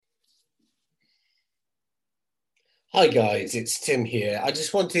Hi guys, it's Tim here. I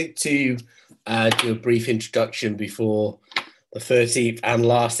just wanted to do a brief introduction before the 13th and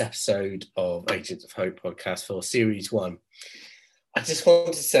last episode of Agents of Hope podcast for Series 1. I just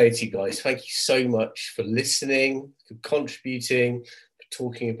wanted to say to you guys, thank you so much for listening, for contributing, for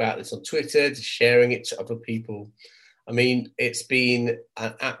talking about this on Twitter, to sharing it to other people. I mean, it's been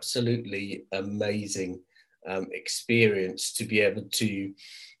an absolutely amazing experience to be able to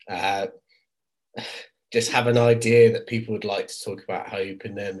uh, just have an idea that people would like to talk about hope,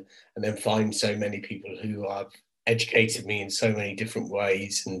 and then find so many people who have educated me in so many different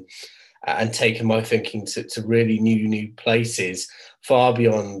ways, and taken my thinking to really new places, far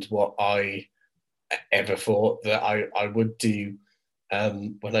beyond what I ever thought that I would do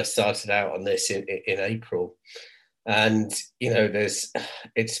when I started out on this in April. And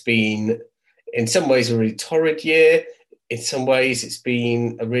it's been in some ways a really torrid year. In some ways, it's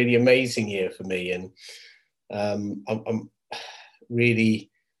been a really amazing year for me, and I'm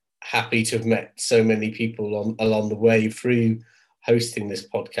really happy to have met so many people along the way through hosting this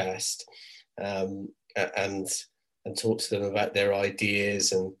podcast, um, and talk to them about their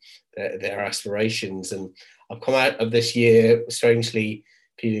ideas and their aspirations. And I've come out of this year strangely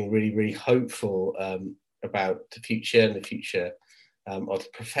feeling really hopeful about the future and the future of the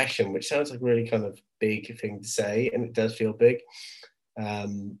profession, which sounds like a really kind of big thing to say, and it does feel big.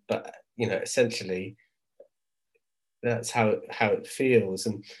 But essentially, that's how it feels.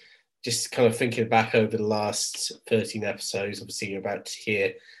 And just kind of thinking back over the last 13 episodes, obviously you're about to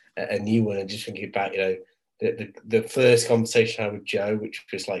hear a new one, and just thinking about the first conversation I had with Joe, which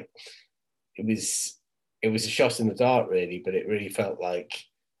was like it was a shot in the dark really, but it really felt like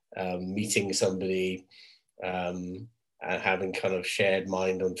meeting somebody, and having kind of shared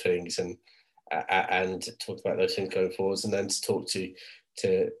mind on things, and talk about those things going forwards, and then to talk to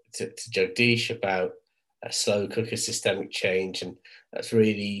Jagdish about a slow cooker systemic change. And that's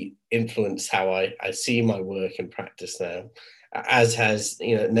really influenced how I see my work in practice now, as has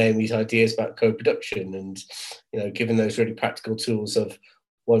Naomi's ideas about co-production, and given those really practical tools of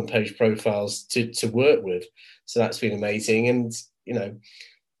one-page profiles to work with. So that's been amazing. And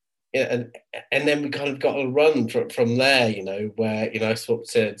and then we kind of got a run from there, where I spoke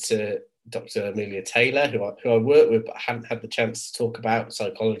to Dr. Amelia Taylor, who I work with, but I hadn't had the chance to talk about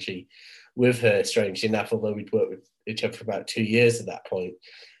psychology with her, strangely enough, although we'd worked with each other for about 2 years at that point.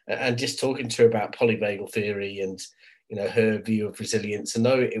 And just talking to her about polyvagal theory and her view of resilience, and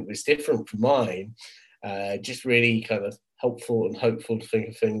though it was different from mine, just really kind of helpful and hopeful to think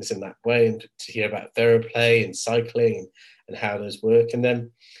of things in that way, and to hear about TheraPlay and cycling and how those work. And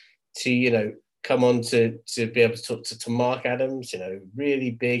then to come on to be able to talk to Mark Adams,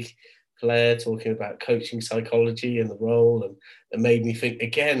 really big player, talking about coaching psychology and the role, and it made me think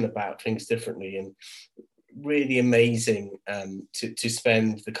again about things differently. And really amazing to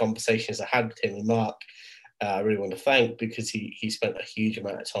spend the conversations I had with him. And Mark, I really want to thank, because he spent a huge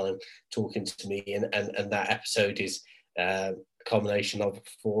amount of time talking to me, and that episode is a combination of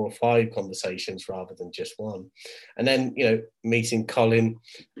 4 or 5 conversations rather than just one. And then meeting Colin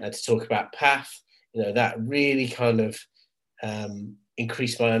to talk about PATH, that really kind of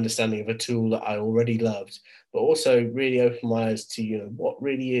increased my understanding of a tool that I already loved, but also really opened my eyes to what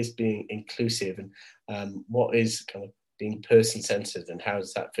really is being inclusive, and what is kind of being person-centered, and how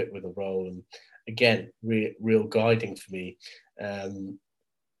does that fit with the role. And again, real guiding for me. And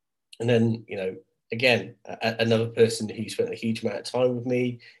then again, another person who spent a huge amount of time with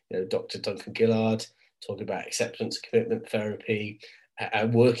me, Dr. Duncan Gillard, talking about acceptance commitment therapy,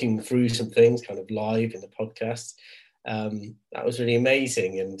 and working through some things kind of live in the podcast. That was really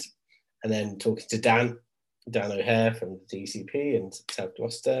amazing. And then talking to Dan O'Hare from the DCP and South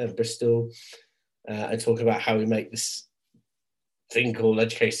Gloucester and Bristol, and talking about how we make this thing called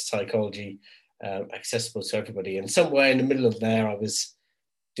education psychology accessible to everybody. And somewhere in the middle of there, I was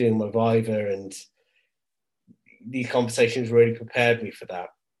doing my Viva, and these conversations really prepared me for that.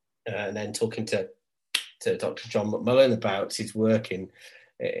 And then talking to Dr. John McMullen about his work in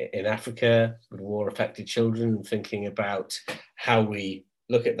Africa with war-affected children, and thinking about how we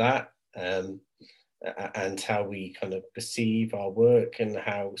look at that, and how we kind of perceive our work, and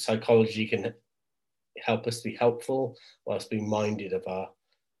how psychology can help us to be helpful whilst being minded of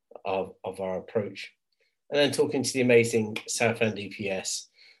our approach. And then talking to the amazing Southend EPS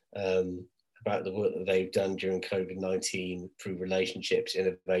about the work that they've done during COVID-19 through relationships,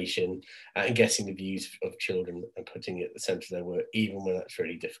 innovation, and getting the views of children and putting it at the centre of their work, even when that's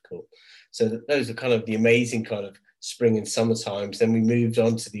really difficult. So those are kind of the amazing kind of spring and summer times. Then we moved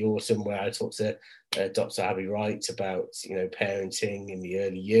on to the autumn, where I talked to Dr. Abby Wright about parenting in the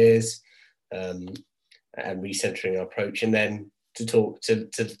early years, and recentering our approach, and then to talk to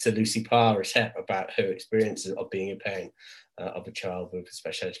Lucy Parr about her experiences of being a parent of a child with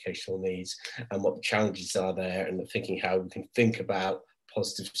special educational needs and what the challenges are there, and thinking how we can think about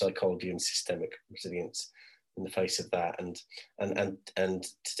positive psychology and systemic resilience in the face of that. And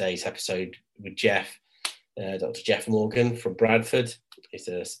today's episode with Jeff, Dr. Jeff Morgan from Bradford, is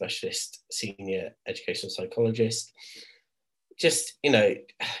a specialist senior educational psychologist. Just, to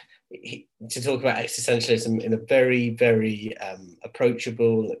talk about existentialism in a very, very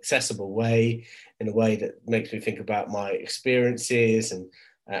approachable and accessible way, in a way that makes me think about my experiences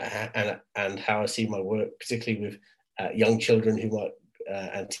and how I see my work, particularly with young children who might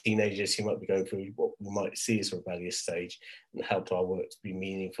and teenagers who might be going through what we might see as a rebellious stage, and help our work to be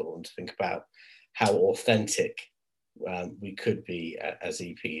meaningful and to think about how authentic we could be as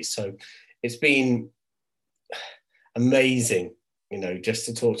EPs. So it's been amazing, just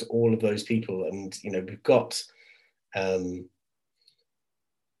to talk to all of those people. And, we've got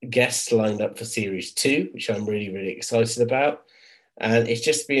guests lined up for series 2, which I'm really, really excited about. And it's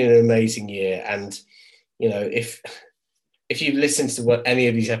just been an amazing year. And, if you've listened to what any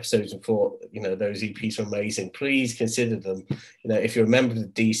of these episodes and thought, those EPs are amazing, please consider them. If you're a member of the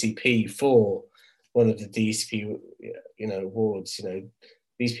DCP for one of the DCP, awards,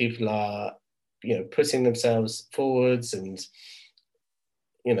 these people are, putting themselves forwards and,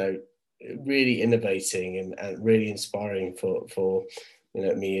 really innovating and really inspiring for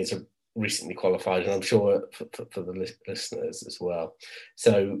me as a recently qualified, and I'm sure for the listeners as well.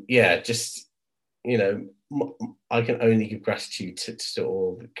 So yeah, just, I can only give gratitude to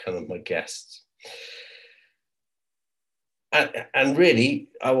all kind of my guests. And really,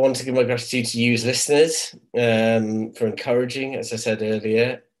 I want to give my gratitude to you as listeners for encouraging, as I said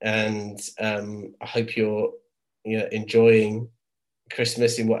earlier. And I hope you're enjoying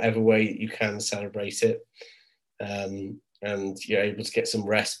Christmas in whatever way you can celebrate it. And you're able to get some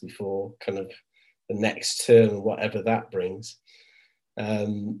rest before kind of the next term, whatever that brings.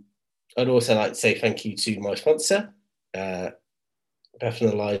 I'd also like to say thank you to my sponsor, Beth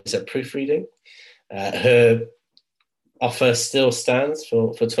and Eliza Proofreading. Her offer still stands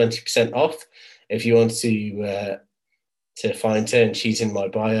for 20% off if you want to find her, and she's in my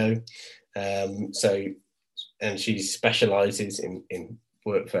bio. And she specialises in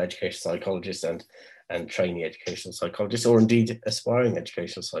work for educational psychologists and trainee educational psychologists, or indeed aspiring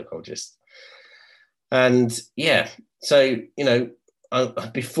educational psychologists. And yeah, so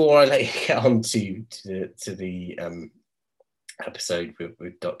before I let you get on to the episode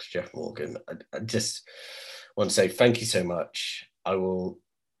with Dr. Jeff Morgan, I just want to say thank you so much. I will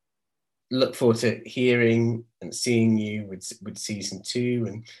look forward to hearing and seeing you with season 2.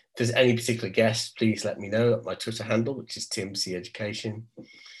 And if there's any particular guests, please let me know at my Twitter handle, which is TimC Education.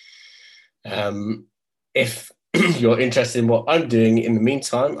 If you're interested in what I'm doing in the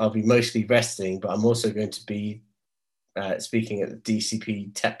meantime, I'll be mostly resting, but I'm also going to be speaking at the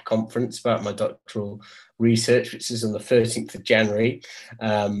DCP TEP conference about my doctoral research, which is on the 13th of January.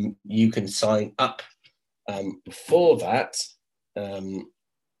 You can sign up for that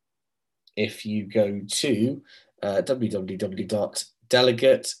if you go to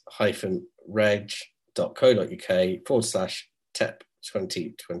www.delegate-reg.co.uk/TEP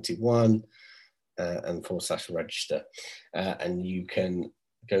 2021 and /register. And you can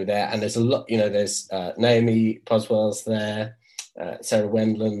go there, and there's a lot, there's Naomi Boswell's there, Sarah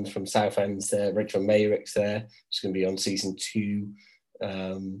Wendland from Southend's there, Rachel Mayrick's there, she's going to be on season 2,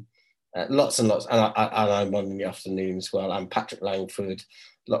 lots and lots, and I'm on in the afternoon as well, and Patrick Langford,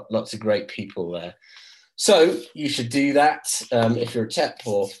 lots of great people there. So you should do that if you're a TEP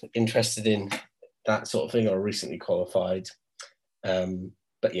or interested in that sort of thing, or recently qualified.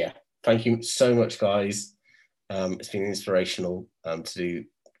 But yeah, thank you so much, guys. It's been inspirational to do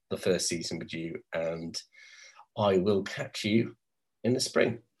the first season with you, and I will catch you in the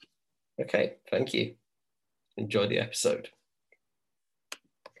spring. Okay, thank you. Enjoy the episode.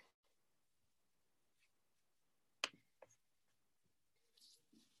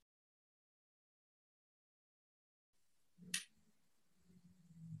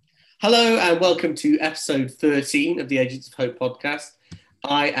 Hello and welcome to episode 13 of the Agents of Hope podcast.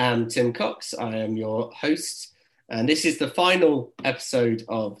 I am Tim Cox. I am your host, and this is the final episode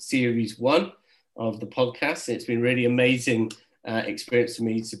of series 1 of the podcast. It's been really amazing experience for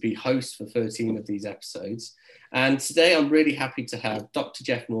me to be host for 13 of these episodes. And today I'm really happy to have Dr.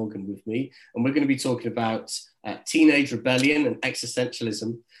 Jeff Morgan with me, and we're going to be talking about teenage rebellion and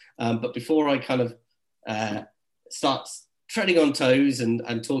existentialism. But before I kind of start treading on toes and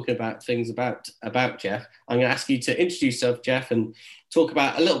talking about things about Jeff, I'm going to ask you to introduce yourself, Jeff, and talk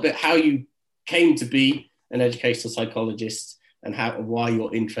about a little bit how you came to be an educational psychologist and why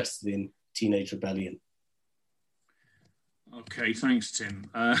you're interested in Teenage Rebellion. Okay, thanks, Tim.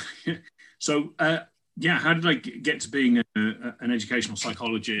 How did I get to being an educational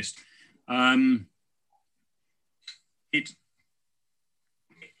psychologist?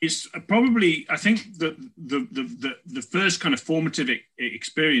 It's probably, I think, the first kind of formative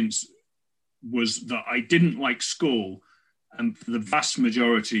experience was that I didn't like school. And for the vast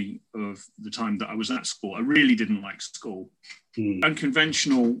majority of the time that I was at school, I really didn't like school.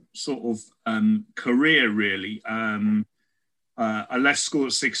 Unconventional sort of career, really. I left school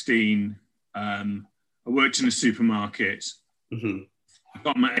at 16. I worked in a supermarket. I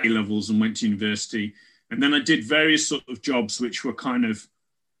got my A-levels and went to university. And then I did various sort of jobs which were kind of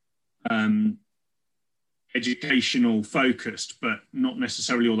educational focused, but not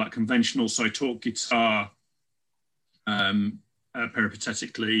necessarily all that conventional. So I taught guitar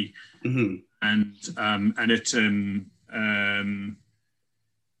peripatetically, and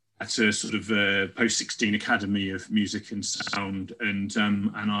at a sort of post-16 Academy of Music and Sound, and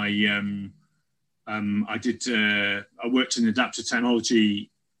I worked in adaptive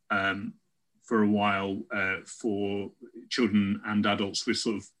technology for a while for children and adults with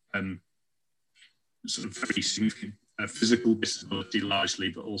sort of very significant physical disability largely,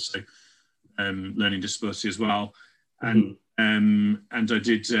 but also learning disability as well. And I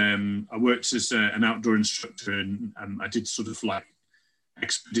worked as an outdoor instructor, and I did sort of like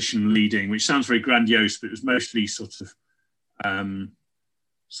expedition leading, which sounds very grandiose, but it was mostly sort of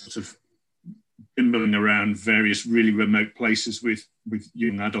bimbling around various really remote places with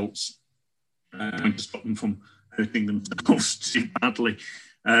young adults, trying to stop them from hurting themselves too badly.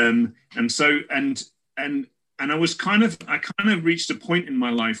 And I kind of reached a point in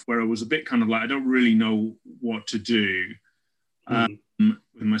my life where I was a bit kind of like, I don't really know what to do with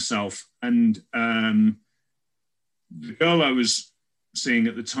myself. And the girl I was seeing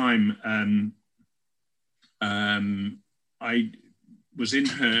at the time, I was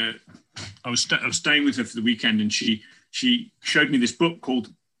staying with her for the weekend, and she showed me this book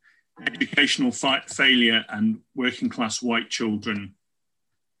called Educational Failure and Working Class White Children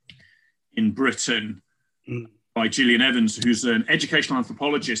in Britain by Gillian Evans, who's an educational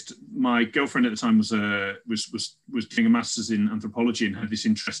anthropologist. My girlfriend at the time was doing a master's in anthropology and had this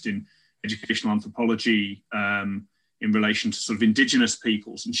interest in educational anthropology in relation to sort of indigenous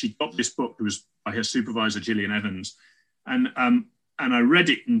peoples. And she got this book, it was by her supervisor, Gillian Evans. And I read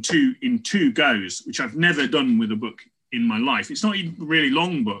it in two goes, which I've never done with a book in my life. It's not even a really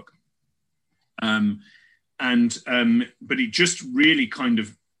long book. But it just really kind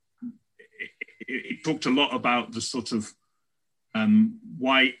of, it talked a lot about the sort of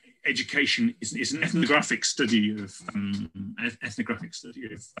why education is an ethnographic study of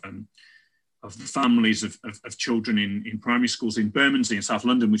the families of children in primary schools in Bermondsey in South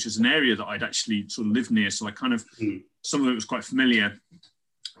London, which is an area that I'd actually sort of lived near. So I kind of, some of it was quite familiar.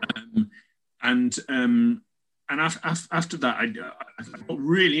 After that, I got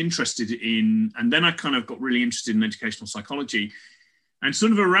really interested in, and then I kind of got really interested in educational psychology. And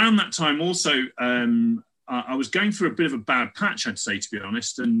sort of around that time also, I was going through a bit of a bad patch, I'd say, to be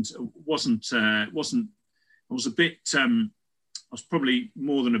honest, and I was probably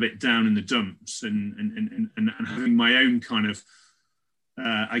more than a bit down in the dumps, and having my own kind of,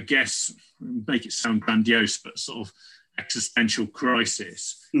 I guess, make it sound grandiose, but sort of existential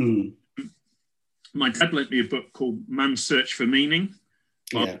crisis. My dad lent me a book called Man's Search for Meaning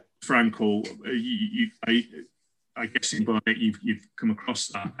by Frankl. I guess you've come across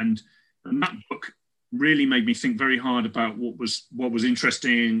that, and that book really made me think very hard about what was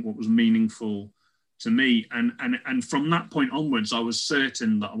interesting, what was meaningful to me, and from that point onwards, I was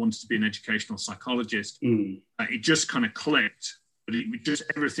certain that I wanted to be an educational psychologist. It just kind of clicked, but it just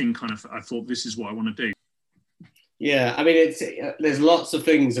everything kind of, I thought, this is what I want to do. Yeah, I mean, there's lots of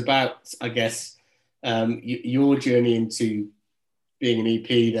things about, I guess, your journey into being an EP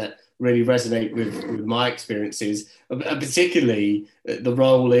that really resonate with my experiences, particularly the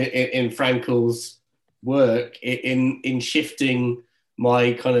role in Frankl's work in shifting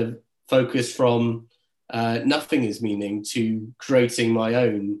my kind of focus from nothing is meaning to creating my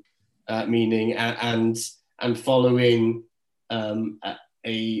own meaning and following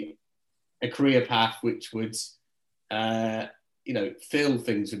a career path which would fill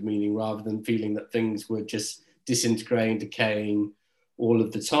things with meaning rather than feeling that things were just disintegrating, decaying all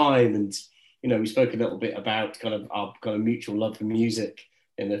of the time. And we spoke a little bit about kind of our kind of mutual love for music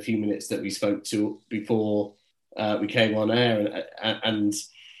in a few minutes that we spoke to before we came on air, and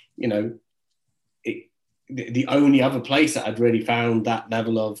the only other place that I'd really found that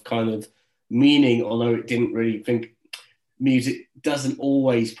level of kind of meaning, although it didn't really think music doesn't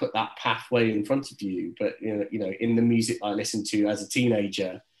always put that pathway in front of you. But in the music I listened to as a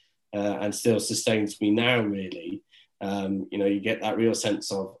teenager and still sustains me now, really, you get that real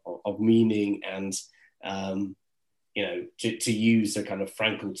sense of meaning and to use a kind of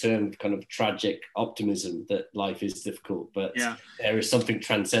Frankl term, kind of tragic optimism, that life is difficult, but there is something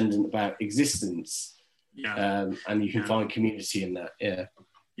transcendent about existence, and you can find community in that. Yeah,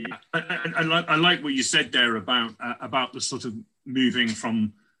 I like what you said there about the sort of moving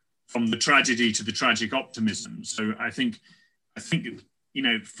from the tragedy to the tragic optimism. So I think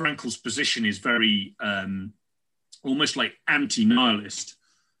Frankl's position is very almost like anti-nihilist.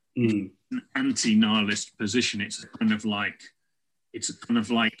 An anti-nihilist position. It's kind of like it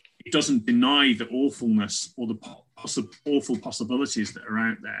doesn't deny the awfulness or the awful possibilities that are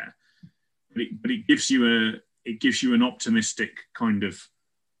out there, but it gives you an optimistic kind of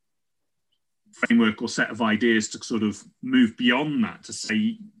framework or set of ideas to sort of move beyond that,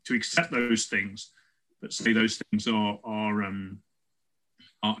 to accept those things, but say those things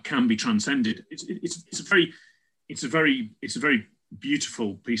can be transcended. It's a very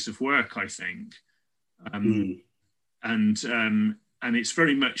beautiful piece of work, I think, and it's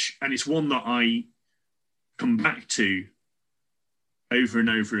very much, and it's one that I come back to over and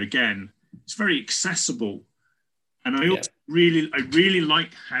over again. It's very accessible, and I also really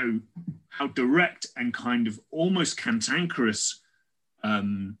like how direct and kind of almost cantankerous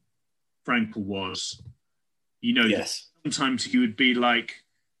Frankl was. Sometimes he would be like,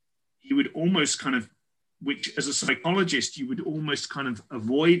 he would almost kind of, which as a psychologist, you would almost kind of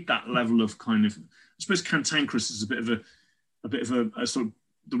avoid that level of kind of, I suppose cantankerous is a bit of a sort of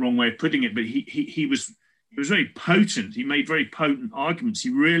the wrong way of putting it, but he was very potent. He made very potent arguments.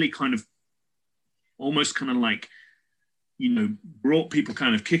 He really kind of almost kind of like, brought people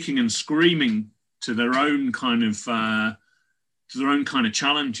kind of kicking and screaming to their own kind of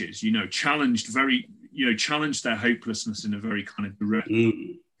challenges, challenged their hopelessness in a very kind of direct,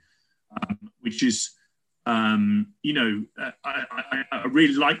 which is, I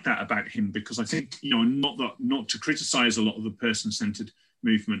really like that about him, because I think, not to criticize a lot of the person-centered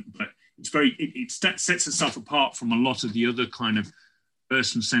movement, but it sets itself apart from a lot of the other kind of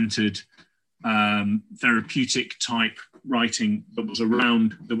person-centered therapeutic type writing that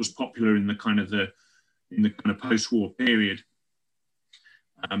was popular in the kind of post-war period,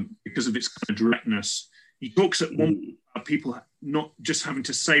 because of its kind of directness. He talks at one about people not just having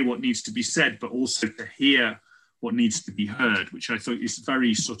to say what needs to be said, but also to hear what needs to be heard, which I thought is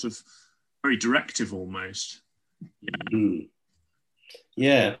very sort of very directive almost. Well,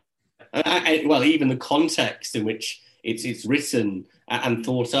 even the context in which it's written and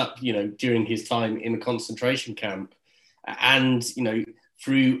thought up, during his time in a concentration camp, and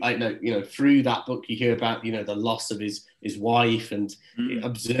through that book you hear about the loss of his wife, and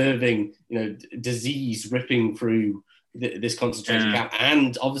observing disease ripping through this concentration camp,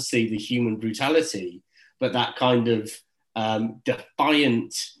 and obviously the human brutality, but that kind of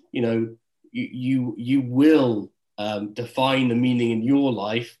defiant, you will define the meaning in your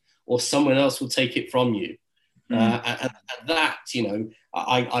life, or someone else will take it from you. And that,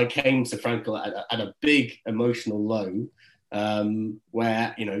 I came to Frankl at a big emotional low,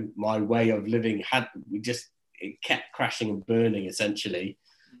 where, my way of living it kept crashing and burning, essentially,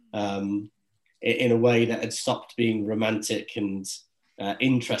 in a way that had stopped being romantic and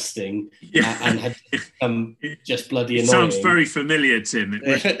interesting, and had become just bloody annoying. It sounds very familiar, Tim.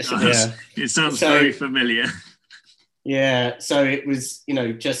 It sounds very familiar. Yeah, so it was,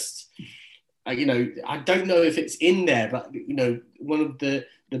 I don't know if it's in there, but one of the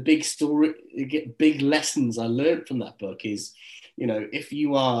big lessons I learned from that book is, if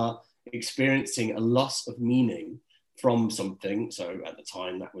you are experiencing a loss of meaning from something, so at the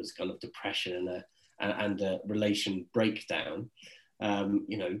time that was kind of depression and a relation breakdown, can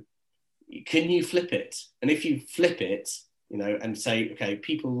you flip it? And if you flip it, and say, okay,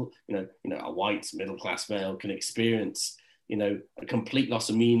 people, a white middle class male can experience a complete loss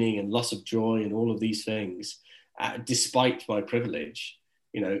of meaning and loss of joy and all of these things, despite my privilege.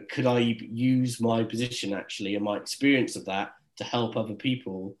 Could I use my position actually and my experience of that to help other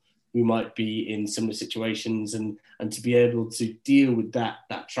people who might be in similar situations, and to be able to deal with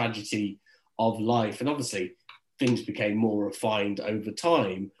that tragedy of life? And obviously things became more refined over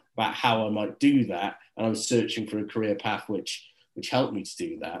time about how I might do that. And I was searching for a career path which helped me to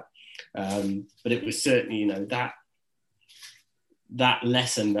do that. But it was certainly, that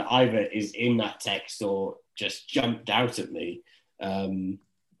lesson that either is in that text or just jumped out at me,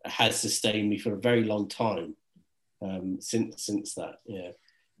 has sustained me for a very long time, since that.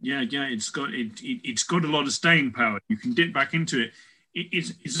 Yeah, it's got a lot of staying power. You can dip back into it.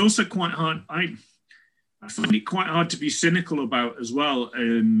 It's also quite hard. I find it quite hard to be cynical about as well,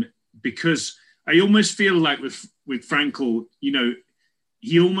 because I almost feel like with Frankl, you know,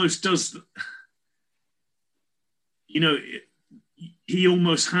 he almost does, you know, he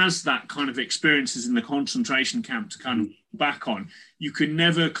almost has that kind of experiences in the concentration camp to kind of back on. You can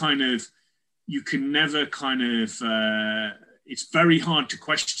never kind of, it's very hard to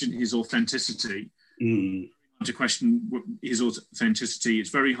question his authenticity. To question his authenticity. It's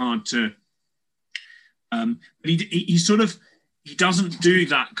very hard to, but he doesn't do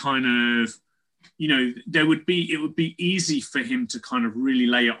that kind of, you know, it would be easy for him to kind of really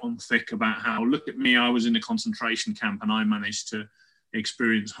lay it on thick about how, look at me, I was in a concentration camp and I managed to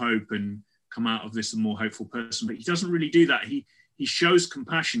experience hope and come out of this a more hopeful person. But he doesn't really do that. He shows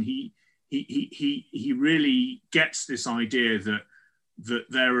compassion. He really gets this idea that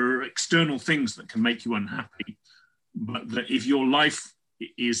there are external things that can make you unhappy, but that if your life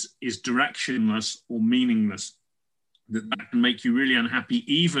is directionless or meaningless, that can make you really unhappy,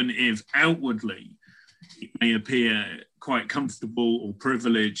 even if outwardly it may appear quite comfortable or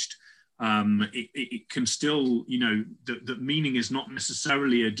privileged. It can still, you know, that meaning is not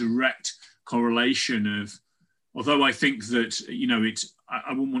necessarily a direct correlation of, although I think that, you know,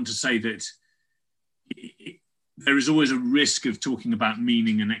 I wouldn't want to say that there is always a risk of talking about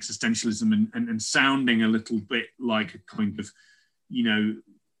meaning and existentialism and sounding a little bit like a kind of, you know,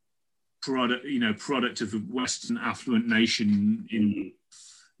 product of a Western affluent nation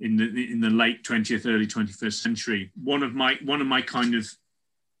in the late 20th, early 21st century. One of my kind of,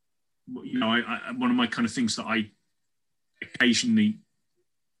 you know, one of my kind of things that I occasionally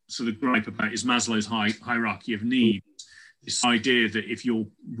sort of gripe about is Maslow's hierarchy of needs. This idea that if you're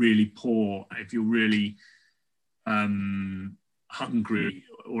really poor, if you're really hungry,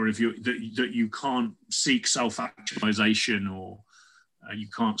 or if that you can't seek self-actualization, or you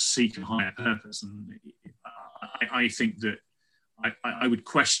can't seek a higher purpose. And I think that I would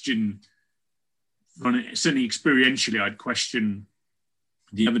question, certainly experientially, I'd question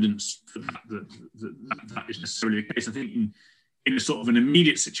the evidence for that is necessarily the case. I think in a sort of an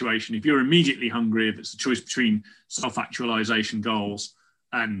immediate situation, if you're immediately hungry, if it's a choice between self-actualization goals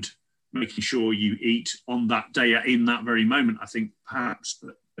and making sure you eat on that day in that very moment, I think perhaps,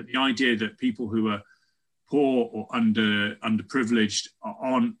 but the idea that people who are poor or underprivileged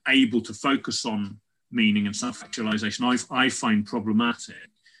aren't able to focus on meaning and self-actualization, I find problematic.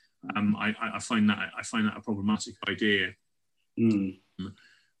 I find that a problematic idea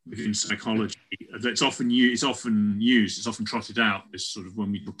within psychology. That's often used. It's often trotted out. This sort of,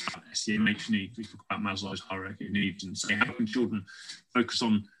 when we talk about SEMH needs, we talk about Maslow's hierarchy of needs, and say, how can children focus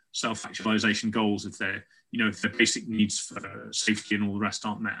on self-actualization goals if their basic needs for safety and all the rest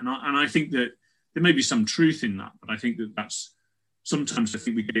aren't met? And I think that there may be some truth in that, but I think that's sometimes, I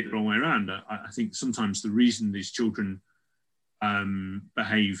think we get it the wrong way around. I think sometimes the reason these children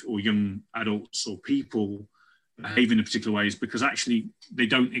behave, or young adults or people behave in a particular way, is because actually they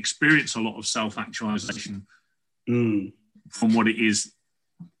don't experience a lot of self-actualization from what it is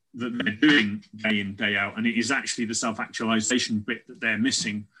that they're doing day in, day out. And it is actually the self-actualization bit that they're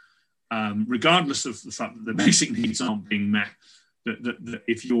missing, regardless of the fact that the basic needs aren't being met. That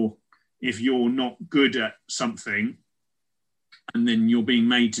if you're not good at something, and then you're being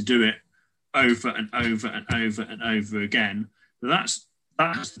made to do it over and over and over and over again, that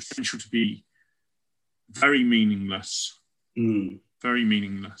has the potential to be very meaningless. Very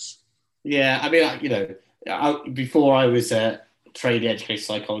meaningless. Yeah, I mean, you know, before I was a trainee education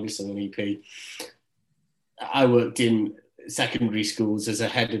psychologist and an EP, I worked in secondary schools as a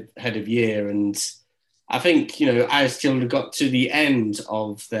head of year, and I think, you know, as children got to the end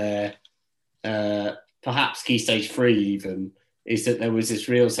of their perhaps key stage 3 even, is that there was this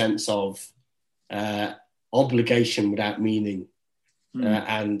real sense of obligation without meaning,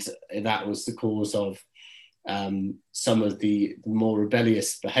 and that was the cause of some of the more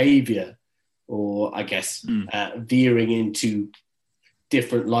rebellious behaviour, or I guess veering into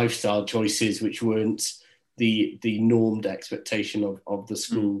different lifestyle choices which weren't the normed expectation of the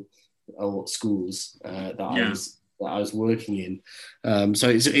school or schools that I was working in. So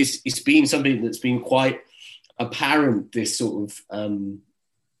it's been something that's been quite apparent, this sort of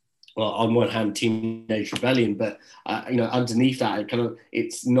well, on one hand, teenage rebellion, but you know, underneath that,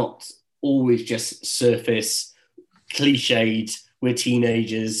 it's not always just surface cliched. We're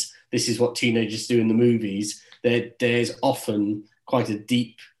teenagers. This is what teenagers do in the movies. There's often quite a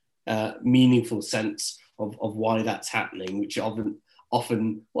deep, meaningful sense of why that's happening, which often,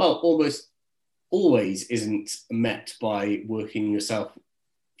 well, almost always isn't met by working yourself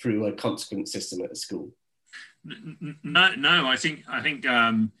through a consequence system at a school. No. I think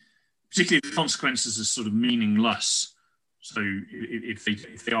particularly the consequences are sort of meaningless. So if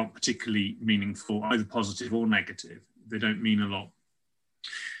they aren't particularly meaningful, either positive or negative, they don't mean a lot.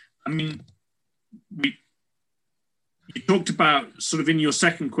 I mean, you talked about sort of in your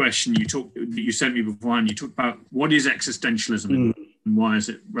second question that you sent me beforehand. You talked about what is existentialism and why is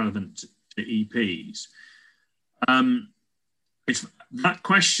it relevant to EPs. It's that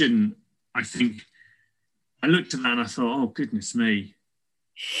question. I think I looked at that and I thought, oh goodness me,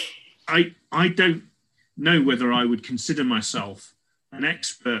 I don't know whether I would consider myself an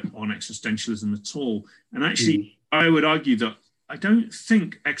expert on existentialism at all. And actually, I would argue that I don't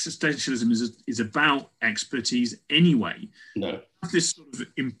think existentialism is about expertise anyway. No. I have this sort of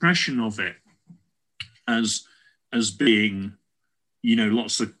impression of it as being,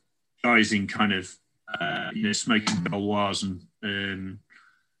 lots of guys in kind of, smoking Gauloises and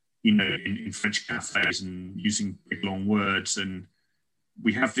in French cafes and using big long words, and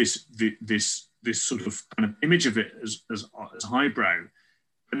we have this sort of kind of image of it as highbrow.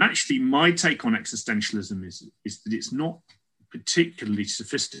 But actually, my take on existentialism is that it's not particularly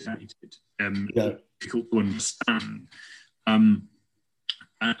sophisticated, difficult to understand, and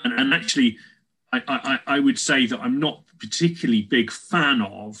actually, I would say that I'm not a particularly big fan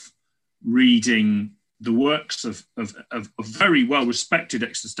of reading the works of very well-respected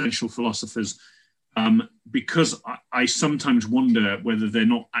existential philosophers, because I sometimes wonder whether they're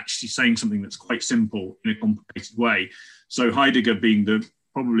not actually saying something that's quite simple in a complicated way. So Heidegger being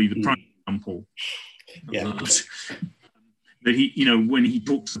probably the prime example. Yeah. That he, when he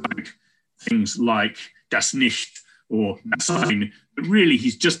talks about things like das Nicht or das Sein, but really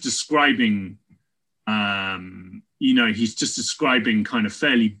he's just describing, kind of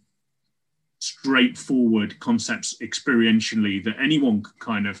fairly straightforward concepts experientially that anyone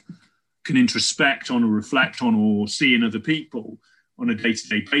can introspect on or reflect on or see in other people on a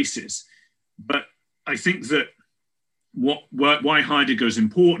day-to-day basis. But I think that why Heidegger is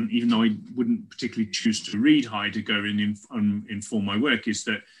important, even though I wouldn't particularly choose to read Heidegger and inform my work, is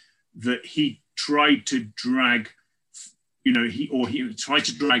that he tried to drag, he tried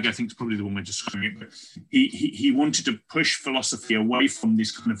to drag, I think it's probably the one way of describing it, but he wanted to push philosophy away from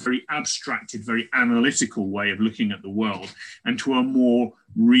this kind of very abstracted, very analytical way of looking at the world and to a more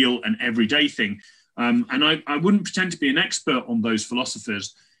real and everyday thing. And I wouldn't pretend to be an expert on those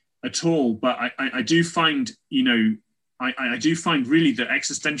philosophers at all, but I do find, I do find really that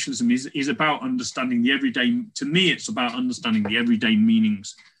existentialism is about understanding the everyday. To me, it's about understanding the everyday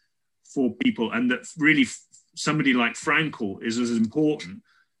meanings for people, and that really somebody like Frankl is as important.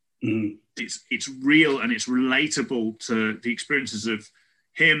 It's real and it's relatable to the experiences of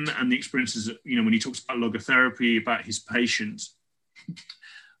him and the experiences of, when he talks about logotherapy, about his patients.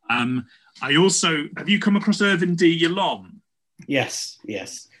 I also, have you come across Irvin D. Yalom? Yes.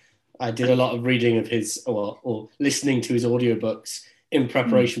 I did a lot of reading of his, or listening to his audiobooks in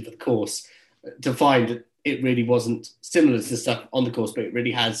preparation for the course, to find that it really wasn't similar to the stuff on the course, but it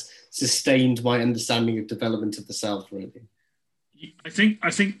really has sustained my understanding of development of the self, really. I think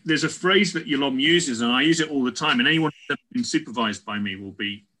there's a phrase that Yalom uses, and I use it all the time, and anyone who's been supervised by me will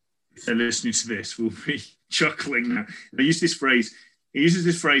be, if they're listening to this, will be chuckling now. He uses this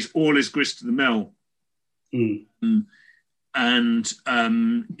phrase, all is grist to the mill. And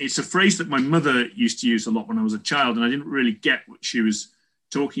it's a phrase that my mother used to use a lot when I was a child, and I didn't really get what she was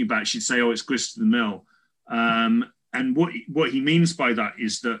talking about. She'd say, oh, it's grist to the mill. And what he means by that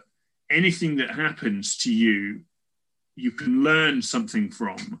is that anything that happens to you, you can learn something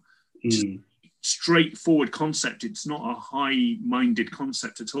from. Straightforward concept. It's not a high-minded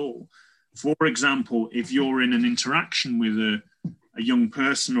concept at all. For example, if you're in an interaction with a young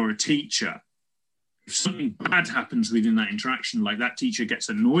person or a teacher, if something bad happens within that interaction, like that teacher gets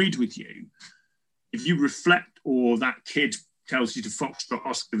annoyed with you, if you reflect, or that kid tells you to foxtrot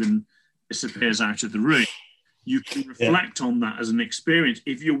Oscar and disappears out of the room, you can reflect on that as an experience.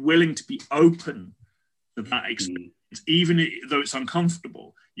 If you're willing to be open to that experience, even though it's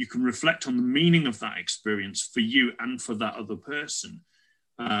uncomfortable, you can reflect on the meaning of that experience for you and for that other person.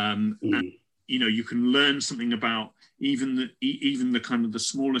 And, you can learn something about even the kind of the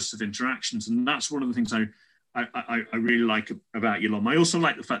smallest of interactions. And that's one of the things I really like about Yalom. I also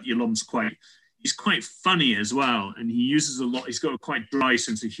like the fact that Yalom's he's quite funny as well. And he uses a lot, he's got a quite dry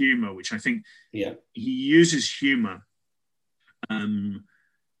sense of humor, which I think he uses humor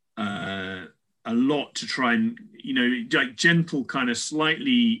a lot to try and, like gentle kind of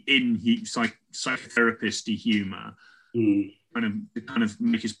slightly psychotherapist-y humor. kind of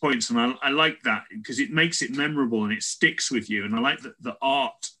make his points, and I like that because it makes it memorable and it sticks with you. And I like the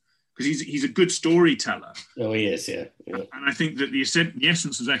art because he's a good storyteller. Oh, he is, yeah. And I think that the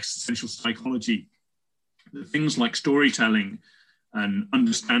essence of existential psychology, things like storytelling and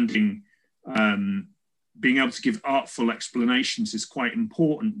understanding, being able to give artful explanations is quite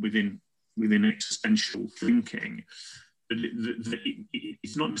important within existential thinking. But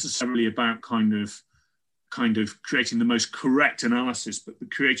it's not necessarily about kind of creating the most correct analysis, but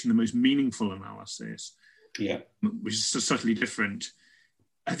creating the most meaningful analysis. Yeah, which is so subtly different.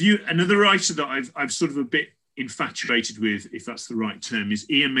 Have you another writer that I've sort of a bit infatuated with, if that's the right term, is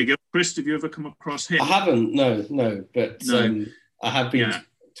Ian McGilchrist? Have you ever come across him? I haven't, no, but no. I have been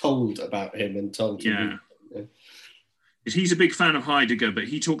told about him and told to yeah. He's a big fan of Heidegger, but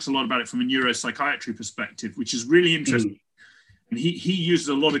he talks a lot about it from a neuropsychiatry perspective, which is really interesting. And he uses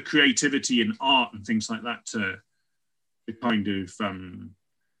a lot of creativity and art and things like that to kind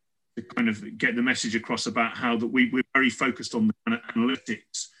of get the message across about how that we're very focused on the kind of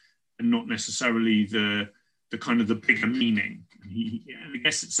analytics and not necessarily the kind of the bigger meaning. And I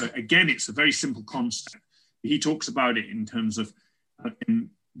guess it's a very simple concept. He talks about it in terms of in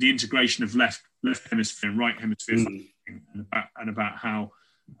the integration of left hemisphere and right hemisphere functioning, and about how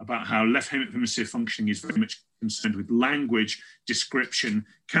left hemisphere functioning is very much concerned with language, description,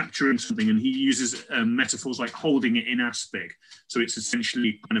 capturing something, and he uses metaphors like holding it in aspic. So it's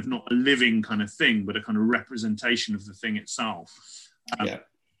essentially kind of not a living kind of thing, but a kind of representation of the thing itself.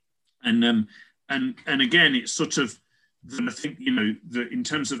 And again, it's sort of, I think, in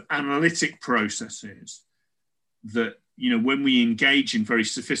terms of analytic processes, that, when we engage in very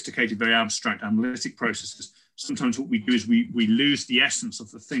sophisticated, very abstract analytic processes, sometimes what we do is we lose the essence of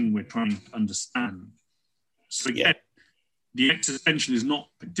the thing we're trying to understand. So again, the existential is not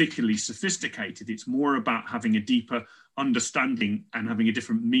particularly sophisticated. It's more about having a deeper understanding and having a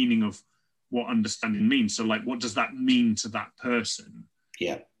different meaning of what understanding means. So, like, what does that mean to that person?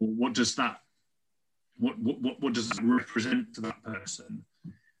 Yeah. Or what does that represent to that person?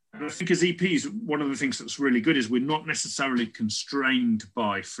 And I think as EPs, one of the things that's really good is we're not necessarily constrained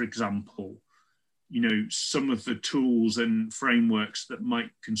by, for example, some of the tools and frameworks that might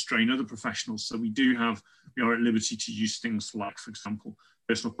constrain other professionals. So we are at liberty to use things like, for example,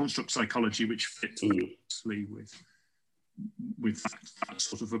 personal construct psychology, which fits closely with that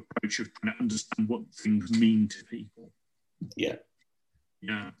sort of approach of trying to understand what things mean to people. Yeah.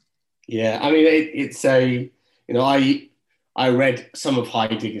 Yeah. Yeah. I mean, it's I read some of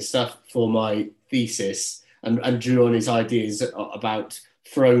Heidegger's stuff for my thesis and drew on his ideas about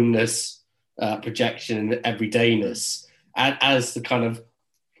thrownness, projection, and everydayness as the kind of,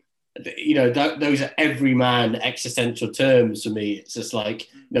 those are everyman existential terms for me. It's just like,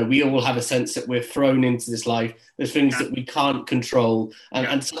 we all have a sense that we're thrown into this life. There's things that we can't control,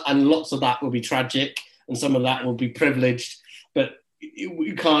 and lots of that will be tragic, and some of that will be privileged, but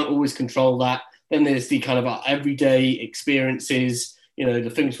we can't always control that. Then there's the kind of our everyday experiences, the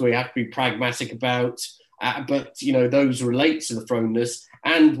things we have to be pragmatic about, but those relate to the thrownness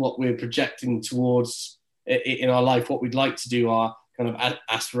and what we're projecting towards in our life, what we'd like to do, our kind of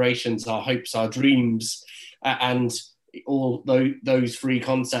aspirations, our hopes, our dreams, and all those three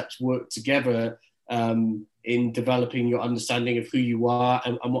concepts work together in developing your understanding of who you are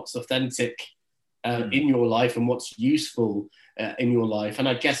and what's authentic in your life and what's useful in your life. And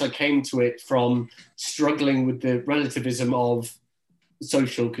I guess I came to it from struggling with the relativism of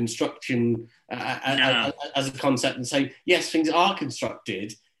social construction as a concept, and saying, yes, things are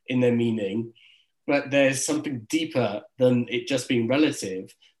constructed in their meaning, but there's something deeper than it just being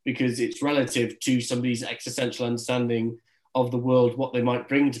relative, because it's relative to somebody's existential understanding of the world, what they might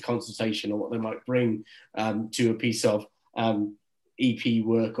bring to consultation, or what they might bring to a piece of EP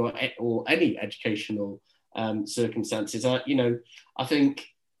work or any educational circumstances. I think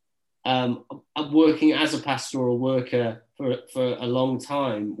working as a pastoral worker for a long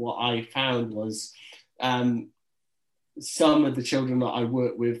time, what I found was some of the children that I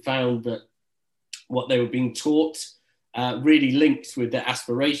worked with found that what they were being taught really linked with their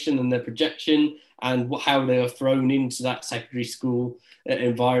aspiration and their projection, and how they were thrown into that secondary school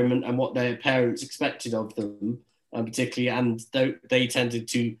environment and what their parents expected of them, particularly, and they tended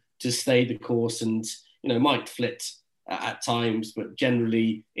to stay the course and might flit at times, but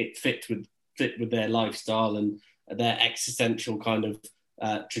generally it fit with their lifestyle and their existential kind of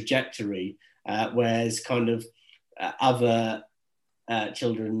trajectory, whereas kind of other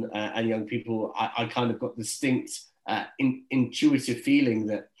children and young people, I kind of got distinct intuitive feeling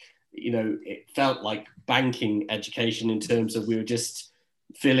that it felt like banking education, in terms of we were just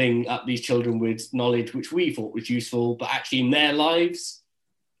filling up these children with knowledge which we thought was useful, but actually in their lives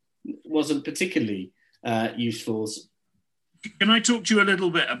wasn't particularly useful. Can I talk to you a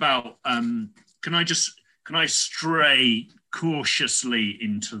little bit about, can I stray cautiously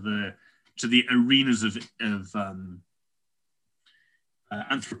into the arenas of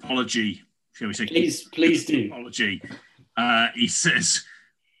anthropology, shall we say? Please do. Anthropology. He says,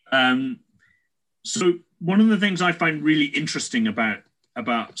 so one of the things I find really interesting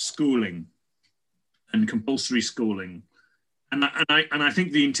about schooling and compulsory schooling, and I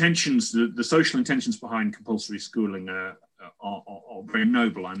think the intentions, the social intentions behind compulsory schooling are very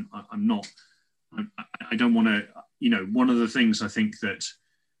noble. I don't want to, one of the things I think that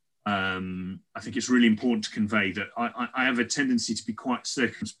I think it's really important to convey that I have a tendency to be quite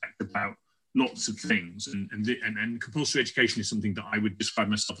circumspect about lots of things, and compulsory education is something that I would describe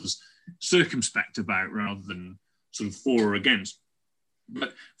myself as circumspect about rather than sort of for or against.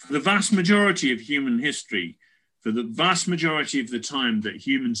 But for the vast majority of human history, for the vast majority of the time that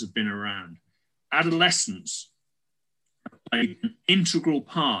humans have been around, adolescence played an integral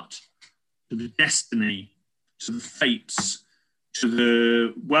part to the destiny, to the fates, to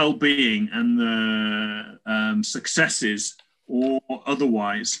the well-being and the successes or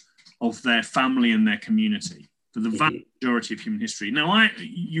otherwise of their family and their community for the vast majority of human history. Now,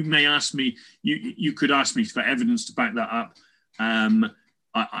 you may ask me, you could ask me for evidence to back that up.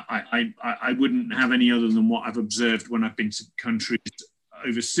 I wouldn't have any other than what I've observed when I've been to countries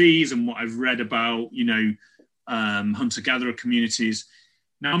overseas and what I've read about, hunter-gatherer communities.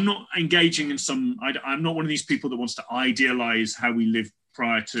 Now, I'm not engaging in I'm not one of these people that wants to idealize how we lived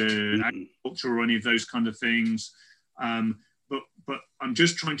prior to agriculture or any of those kind of things. But I'm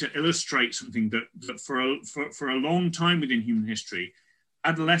just trying to illustrate something that for a long time within human history,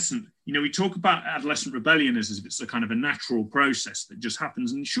 adolescent, we talk about adolescent rebellion as if it's a kind of a natural process that just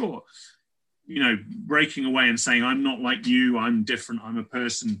happens. And sure, breaking away and saying, I'm not like you, I'm different, I'm a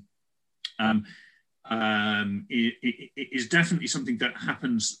person, it is definitely something that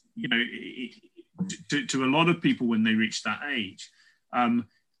happens, to a lot of people when they reach that age.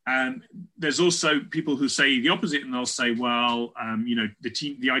 There's also people who say the opposite, and they'll say, well,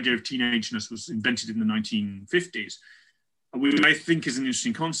 the idea of teenageness was invented in the 1950s, which I think is an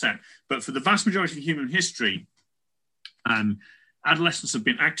interesting concept. But for the vast majority of human history, adolescents have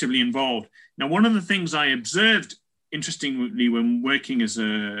been actively involved. Now, one of the things I observed, interestingly, when working as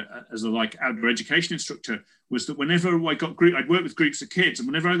a outdoor education instructor, was that whenever I'd work with groups of kids, and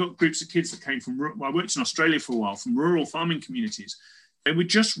whenever I got groups of kids that came from, I worked in Australia for a while, from rural farming communities, they were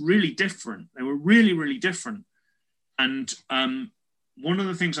just really different. They were really, really different. And one of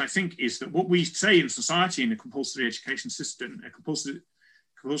the things I think is that what we say in society in a compulsory education system, compulsory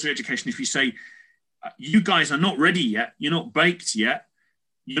education, if you say, you guys are not ready yet, you're not baked yet,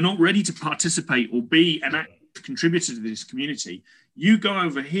 you're not ready to participate or be an active contributor to this community, you go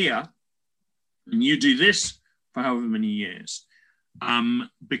over here and you do this for however many years,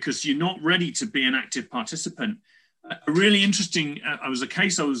 because you're not ready to be an active participant. A really interesting, was a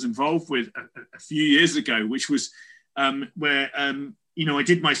case I was involved with a few years ago, which was where, I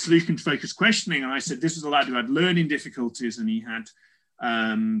did my solution-focused questioning, and I said, this was a lad who had learning difficulties, and he had,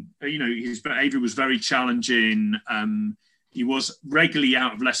 his behavior was very challenging. He was regularly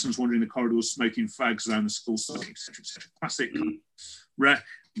out of lessons, wandering the corridors, smoking fags around the school site, etc., etc. Classic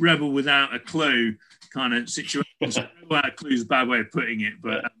rebel without a clue kind of situation. Without a clue is a bad way of putting it,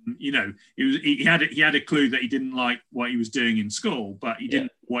 but he had a clue that he didn't like what he was doing in school, but he didn't know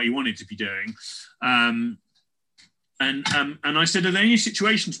what he wanted to be doing. And I said, are there any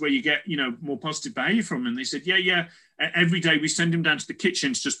situations where you get more positive behaviour from him? And they said, yeah. Every day we send him down to the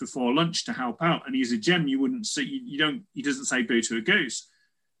kitchens just before lunch to help out, and he's a gem. You wouldn't see, he doesn't say boo to a goose.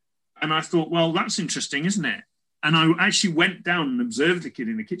 And I thought, well, that's interesting, isn't it? And I actually went down and observed the kid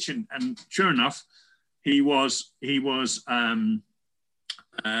in the kitchen, and sure enough, he was and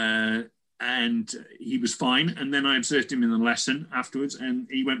he was fine. And then I observed him in the lesson afterwards, and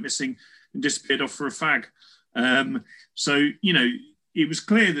he went missing and disappeared off for a fag. So it was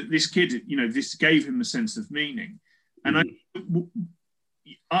clear that this kid, this gave him a sense of meaning. And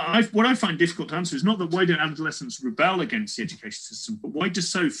what I find difficult to answer is not that why don't adolescents rebel against the education system, but why do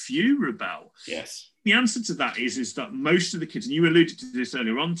so few rebel? Yes. The answer to that is that most of the kids, and you alluded to this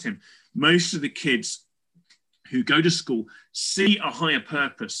earlier on, Tim, most of the kids who go to school see a higher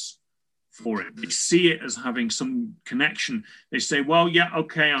purpose for it. They see it as having some connection. They say, well, yeah,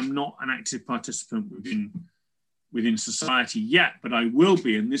 okay, I'm not an active participant within society yet, but I will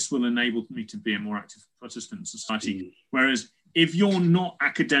be, and this will enable me to be a more active participant in society. Whereas if you're not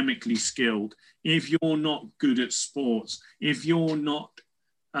academically skilled, if you're not good at sports, if you're not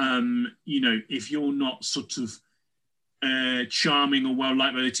if you're not sort of charming or well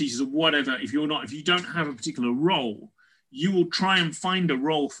liked by the teachers or whatever, if you don't have a particular role, you will try and find a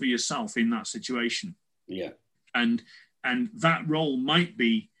role for yourself in that situation. Yeah. And that role might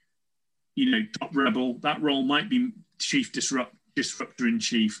be, top rebel. That role might be chief disruptor in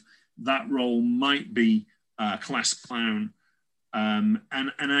chief. That role might be class clown. And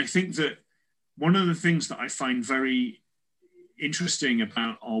I think that one of the things that I find very interesting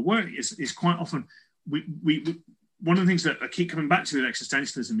about our work is quite often we one of the things that I keep coming back to with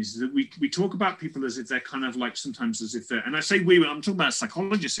existentialism is that we talk about people as if they're kind of like, sometimes as if they're, and I say I'm talking about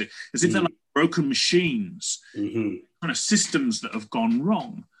psychologists here, as if they're like broken machines, kind of systems that have gone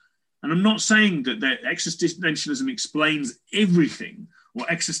wrong. And I'm not saying that existentialism explains everything, or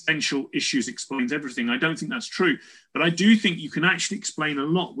existential issues explains everything. I don't think that's true. But I do think you can actually explain a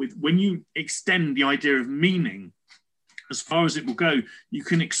lot when you extend the idea of meaning as far as it will go. You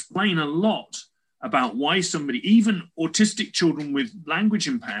can explain a lot about why somebody, even autistic children with language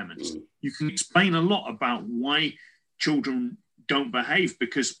impairments, you can explain a lot about why children don't behave,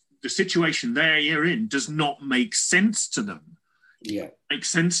 because the situation they're in does not make sense to them. Yeah. Make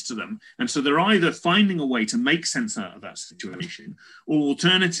sense to them. And so they're either finding a way to make sense out of that situation, or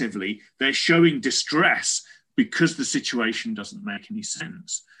alternatively, they're showing distress because the situation doesn't make any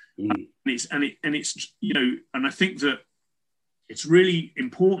sense. And I think that it's really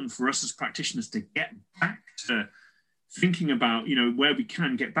important for us as practitioners to get back to thinking about, where we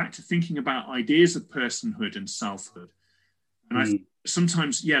can get back to thinking about ideas of personhood and selfhood. And I think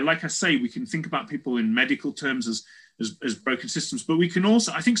sometimes, like I say, we can think about people in medical terms as broken systems, but we can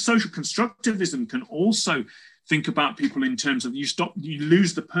also, I think social constructivism can also think about people in terms of you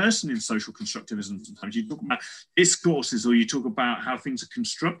lose the person in social constructivism. Sometimes you talk about discourses, or you talk about how things are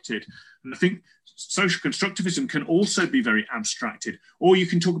constructed. And I think social constructivism can also be very abstracted, or you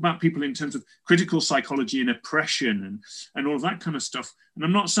can talk about people in terms of critical psychology and oppression and all of that kind of stuff. And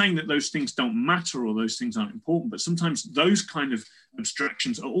I'm not saying that those things don't matter or those things aren't important, but sometimes those kind of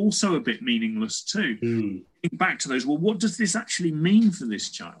abstractions are also a bit meaningless too. Think back to those. Well, what does this actually mean for this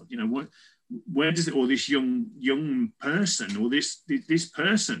child? Where does it, or this young person, or this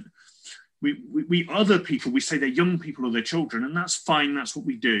person? We other people, we say they're young people or they're children, and that's fine. That's what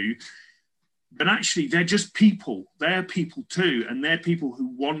we do. But actually, they're just people. They're people too, and they're people who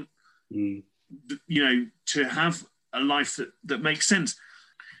want, to have a life that makes sense.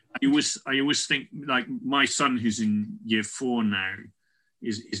 I always think, like, my son, who's in year 4 now,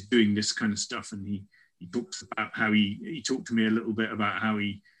 is doing this kind of stuff, and he talks about how he talked to me a little bit about how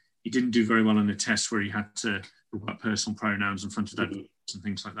he didn't do very well on a test where he had to talk about personal pronouns in front of adults and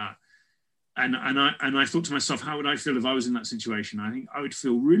things like that. And I thought to myself, how would I feel if I was in that situation? I think I would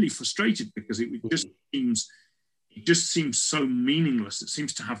feel really frustrated, because it just seems so meaningless. It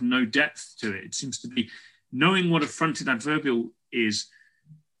seems to have no depth to it. It seems to be, knowing what a fronted adverbial is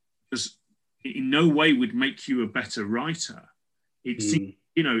in no way would make you a better writer. It seems,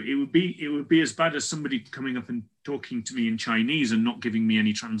 it would be as bad as somebody coming up and talking to me in Chinese and not giving me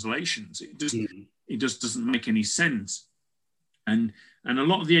any translations. It just doesn't make any sense. And a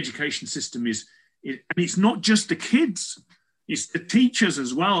lot of the education system and it's not just the kids, it's the teachers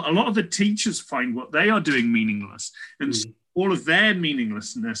as well. A lot of the teachers find what they are doing meaningless, and all of their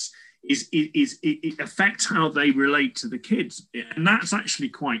meaninglessness it affects how they relate to the kids. And that's actually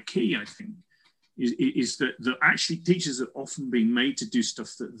quite key, I think, is that actually teachers are often being made to do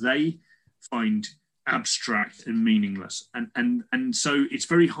stuff that they find abstract and meaningless. And so it's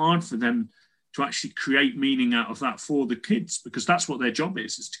very hard for them to actually create meaning out of that for the kids, because that's what their job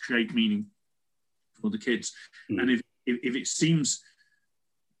is to create meaning for the kids. And if it seems,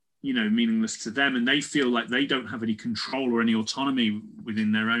 meaningless to them, and they feel like they don't have any control or any autonomy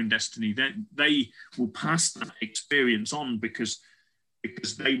within their own destiny, they will pass that experience on, because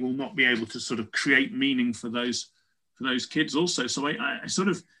they will not be able to sort of create meaning for those kids also. So I sort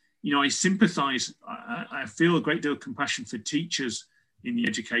of, I sympathize. I feel a great deal of compassion for teachers in the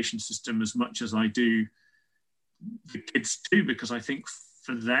education system as much as I do the kids too, because I think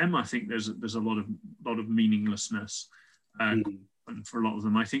for them, I think there's a lot of meaninglessness, and for a lot of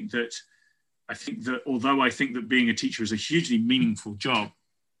them, I think that although I think that being a teacher is a hugely meaningful job,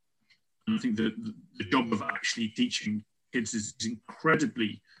 and I think that the job of actually teaching kids is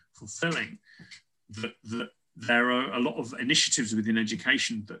incredibly fulfilling, that there are a lot of initiatives within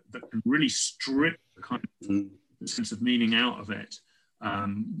education that can really strip the kind of sense of meaning out of it.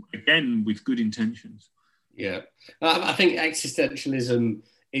 Again, with good intentions. Yeah, I think existentialism,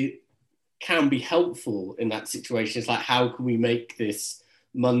 it can be helpful in that situation. It's like, how can we make this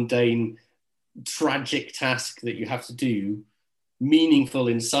mundane, tragic task that you have to do meaningful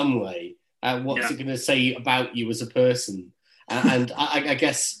in some way. What's it going to say about you as a person? And I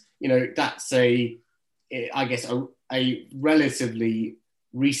guess, that's a relatively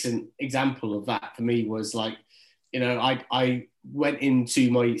recent example of that for me was like, I went into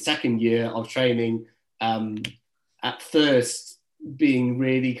my second year of training at first being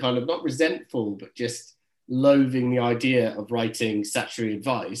really kind of not resentful, but just loathing the idea of writing statutory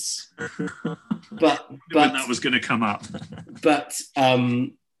advice. but that was going to come up. But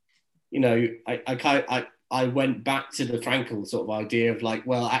I went back to the Frankl sort of idea of like,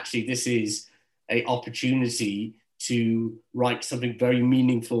 well, actually, this is an opportunity to write something very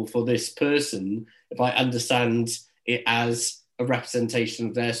meaningful for this person if I understand it as a representation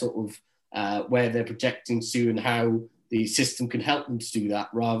of their sort of where they're projecting to and how the system can help them to do that,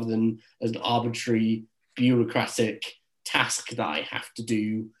 rather than as an arbitrary bureaucratic task that I have to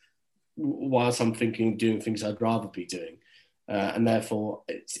do whilst I'm thinking of doing things I'd rather be doing. And therefore,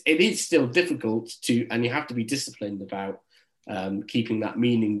 it is still difficult and you have to be disciplined about keeping that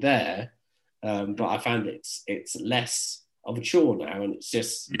meaning there. But I found it's less of a chore now, and it's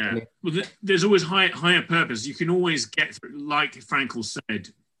just... Well, there's always higher purpose. You can always get through, like Frankl said,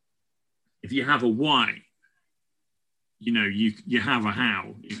 if you have a why, you have a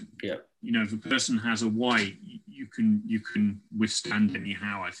how. If a person has a why, you can withstand any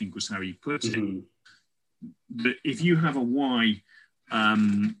how, I think was how he put it. Mm-hmm. But if you have a why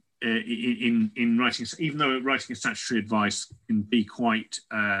in writing, even though writing a statutory advice can be quite,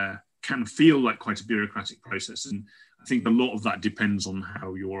 can feel like quite a bureaucratic process, and I think a lot of that depends on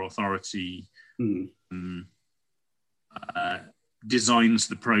how your authority designs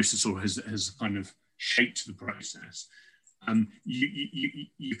the process or has kind of shaped the process.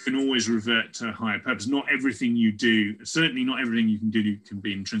 You can always revert to a higher purpose. Not everything you do, certainly not everything you can do can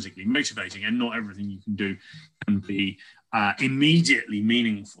be intrinsically motivating, and not everything you can do can be immediately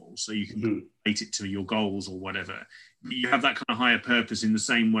meaningful. So you can relate it to your goals or whatever. You have that kind of higher purpose in the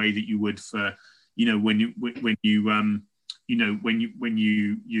same way that you would for, when you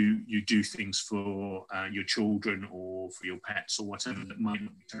do things for your children or for your pets or whatever that might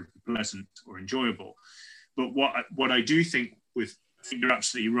not be terribly pleasant or enjoyable. But what I do think I think you're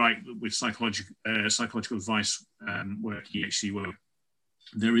absolutely right with psychological advice work, EHC work,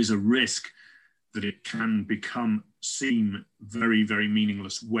 there is a risk that it can seem very, very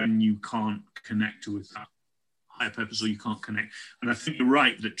meaningless when you can't connect with that higher purpose, or you can't connect. And I think you're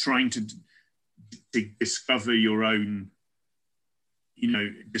right that trying to discover your own,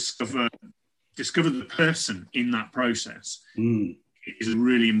 discover the person in that process is a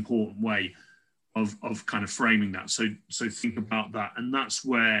really important way of kind of framing that. So think about that. And that's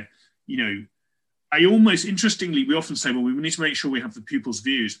where, I almost, interestingly, we often say, well, we need to make sure we have the pupil's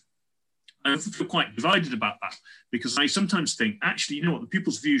views. I feel quite divided about that, because I sometimes think, actually, the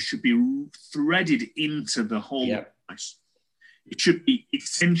pupil's views should be threaded into the whole advice. It should be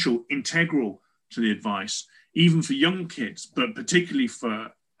essential, integral to the advice, even for young kids, but particularly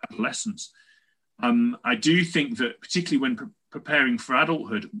for adolescents. I do think that particularly when preparing for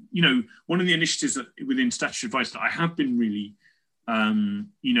adulthood, one of the initiatives within statutory advice that I have been really,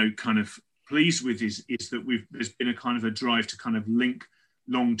 kind of pleased with is that there's been a kind of a drive to kind of link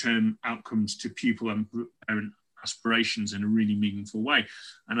long-term outcomes to pupil and parent aspirations in a really meaningful way.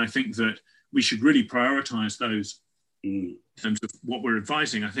 And I think that we should really prioritize those in terms of what we're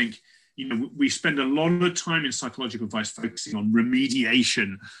advising. I think, we spend a lot of time in psychological advice focusing on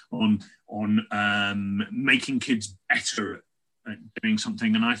remediation, on making kids better at doing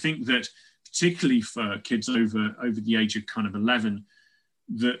something. And I think that particularly for kids over the age of kind of 11,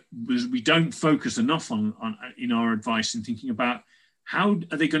 that we don't focus enough on in our advice in thinking about how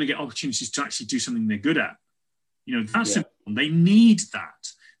are they going to get opportunities to actually do something they're good at. That's important. They need that.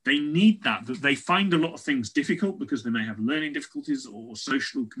 That they find a lot of things difficult because they may have learning difficulties or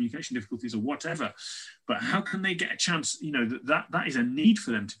social communication difficulties or whatever. But how can they get a chance? That is a need for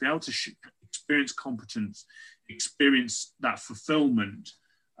them to be able to experience competence, experience that fulfillment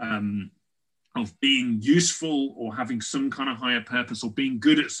of being useful or having some kind of higher purpose or being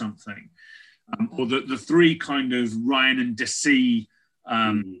good at something. Or the three kind of Ryan and Deci,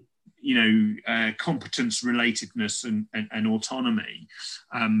 competence, relatedness, and autonomy,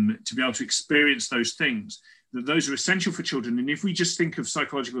 to be able to experience those things. That those are essential for children. And if we just think of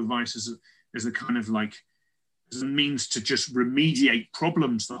psychological advice as a kind of like as a means to just remediate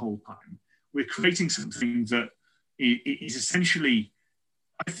problems the whole time, we're creating something that is essentially,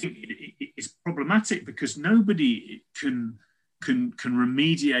 I think, is problematic, because nobody can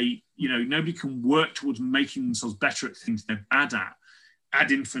remediate. Nobody can work towards making themselves better at things they're bad at ad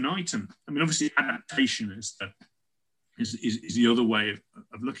infinitum. I mean, obviously, adaptation is is the other way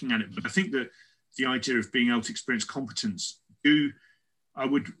of looking at it. But I think that the idea of being able to experience competence, do I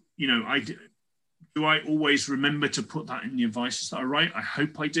always remember to put that in the advices that I write? I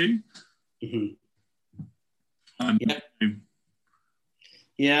hope I do. Mm-hmm.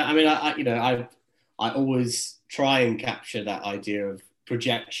 Yeah. I mean, I always try and capture that idea of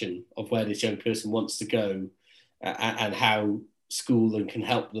projection of where this young person wants to go, and how school can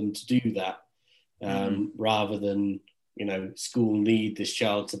help them to do that, rather than, school need this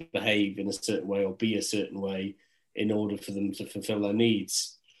child to behave in a certain way or be a certain way in order for them to fulfill their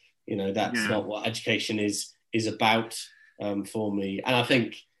needs. That's not what education is about, for me. And I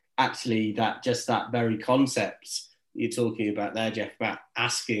think actually that very concept you're talking about there, Jeff, about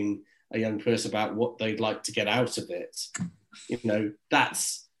asking a young person about what they'd like to get out of it,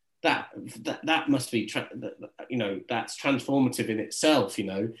 that must be, that's transformative in itself.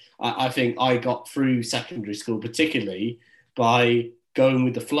 I think I got through secondary school particularly by going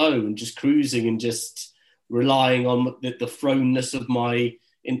with the flow and just cruising and just relying on the thrownness of my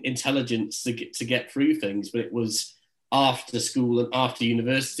intelligence to get through things. But it was after school and after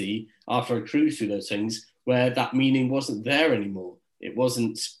university, after I cruised through those things, where that meaning wasn't there anymore. It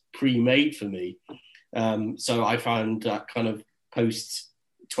wasn't pre-made for me. So I found that kind of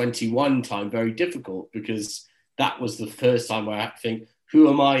post-21 time very difficult, because that was the first time where I had to think, who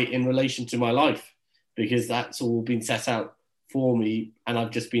am I in relation to my life? Because that's all been set out for me and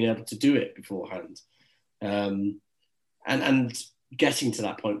I've just been able to do it beforehand. And getting to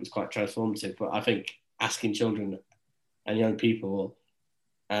that point was quite transformative. But I think asking children and young people,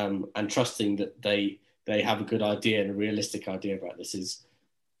 and trusting that they have a good idea and a realistic idea about this is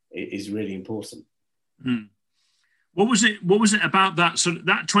really important. What was it about that sort of,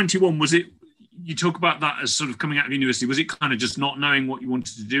 that 21? Was it, you talk about that as sort of coming out of university, was it kind of just not knowing what you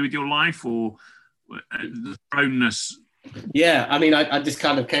wanted to do with your life, or the thrownness? Yeah, I mean, I just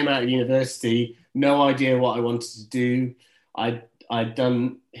kind of came out of university, no idea what I wanted to do. I'd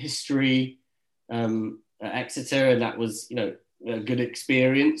done history at Exeter, and that was, a good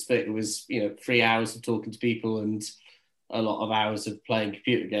experience, but it was, 3 hours of talking to people and a lot of hours of playing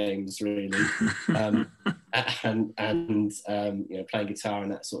computer games, really, and playing guitar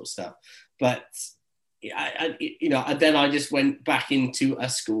and that sort of stuff. But then I just went back into a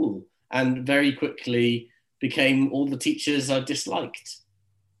school and very quickly became all the teachers I disliked,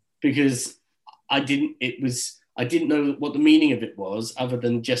 because I didn't know what the meaning of it was, other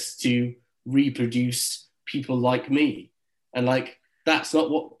than just to reproduce people like me. And that's not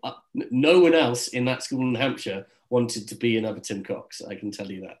what no one else in that school in Hampshire wanted to be another Tim Cox. I can tell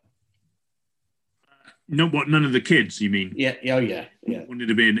you that. No, what? None of the kids, you mean? Yeah. Oh, yeah. Wanted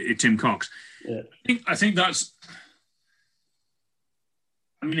to be a Tim Cox. Yeah. I think that's.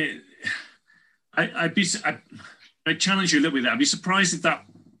 I mean, I'd challenge you a little bit there. I'd be surprised if that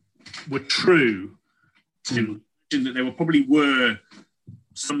were true. Tim, that there probably were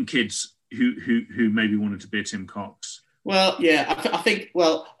some kids who maybe wanted to be a Tim Cox. Well, yeah, I think,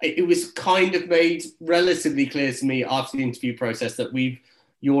 it was kind of made relatively clear to me after the interview process that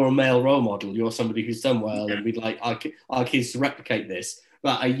you're a male role model, you're somebody who's done well, and we'd like our kids to replicate this.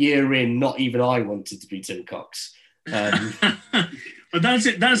 But a year in, not even I wanted to be Tim Cox. But that's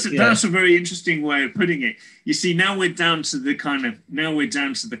it. That's a very interesting way of putting it. You see, now we're down to the kind of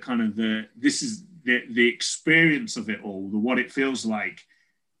this is the experience of it all, what it feels like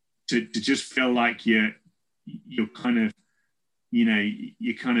to just feel like you're kind of,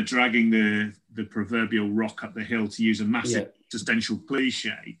 you're kind of dragging the proverbial rock up the hill, to use a massive existential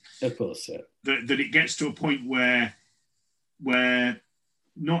cliche. Of course, yeah. That it gets to a point where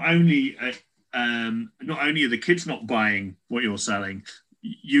not only are the kids not buying what you're selling,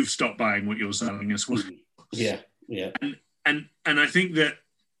 you've stopped buying what you're selling as well. Yeah. And I think that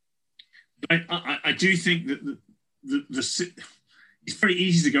I do think that it's very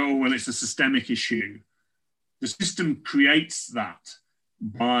easy to go, oh, well, it's a systemic issue. The system creates that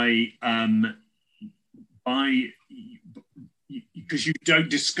because you don't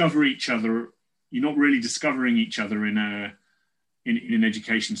discover each other. You're not really discovering each other in an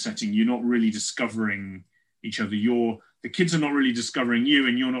education setting. You're not really discovering each other. The kids are not really discovering you,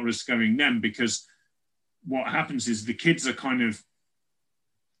 and you're not discovering them, because what happens is the kids are kind of,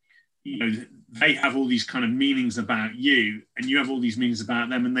 they have all these kind of meanings about you, and you have all these meanings about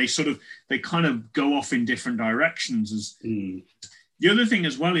them, and they kind of go off in different directions. The other thing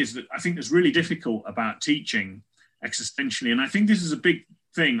as well is that I think that's really difficult about teaching existentially, and I think this is a big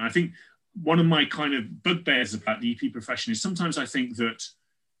thing. I think one of my kind of bugbears about the EP profession is sometimes I think that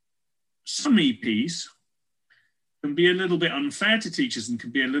some EPs can be a little bit unfair to teachers and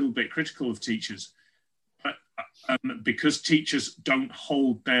can be a little bit critical of teachers. But because teachers don't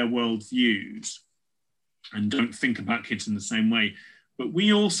hold their worldviews and don't think about kids in the same way. But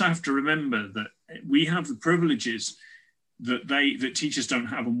we also have to remember that we have the privileges that teachers don't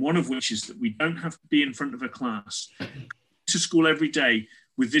have, and one of which is that we don't have to be in front of a class to school every day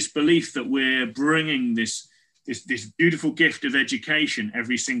with this belief that we're bringing this beautiful gift of education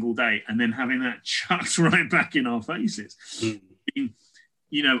every single day, and then having that chucked right back in our faces.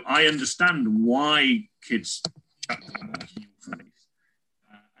 You know, I understand why kids chuck that back in your face,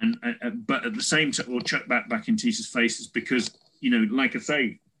 but at the same time, or chuck back in teachers' faces, because, you know, like I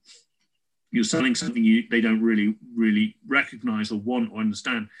say, you're selling something they don't really recognize or want or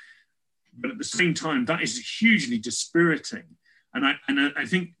understand. But at the same time, that is hugely dispiriting. And I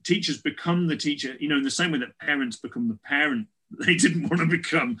think teachers become the teacher, you know, in the same way that parents become the parent they didn't want to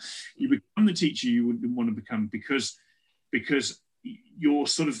become. You become the teacher you wouldn't want to become, because your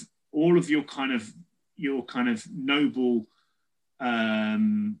sort of, all of your kind of noble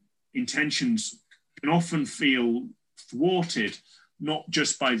intentions can often feel thwarted, not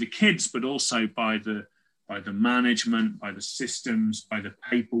just by the kids, but also by the management, by the systems, by the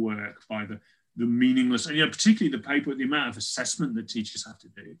paperwork, by the meaningless, and, you know, particularly the paper, the amount of assessment that teachers have to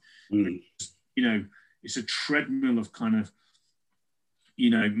do. You know, it's a treadmill of kind of, you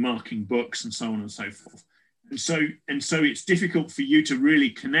know, marking books and so on and so forth. And so it's difficult for you to really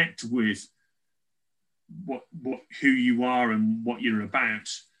connect with who you are and what you're about,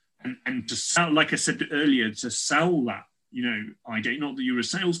 and to sell, like I said earlier, to sell that, you know, idea. Not that you're a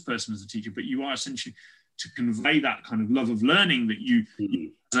salesperson as a teacher, but you are essentially to convey that kind of love of learning that you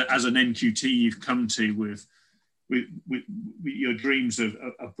as an NQT, you've come to with your dreams of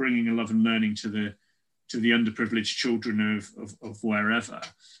bringing a love and learning to the underprivileged children of wherever.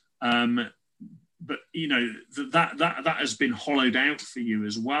 But, you know, that has been hollowed out for you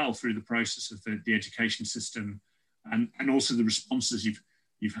as well through the process of the education system, and also the responses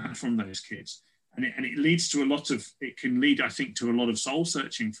you've had from those kids. And it leads to it can lead, I think, to a lot of soul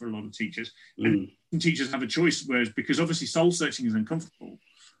searching for a lot of teachers. And teachers have a choice, because obviously soul searching is uncomfortable.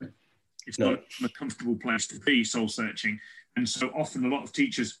 It's not a comfortable place to be, soul searching. And so often a lot of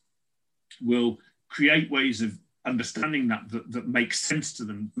teachers will create ways of understanding that make sense to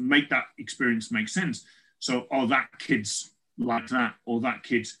them, make that experience make sense. So, that kid's like that, or that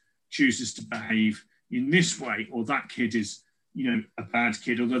kid chooses to behave in this way, or that kid is, you know, a bad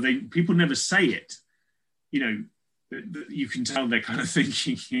kid, although people never say it. You know, you can tell they're kind of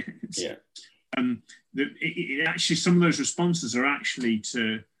thinking it. Yeah. It actually, some of those responses are actually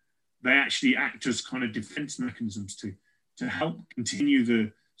they actually act as kind of defense mechanisms to help continue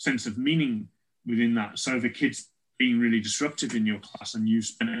the sense of meaning within that. So if a kid's being really disruptive in your class and you've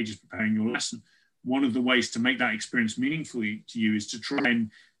spent ages preparing your lesson, one of the ways to make that experience meaningful to you is to try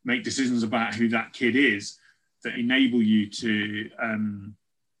and make decisions about who that kid is that enable you to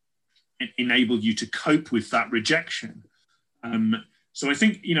cope with that rejection. So I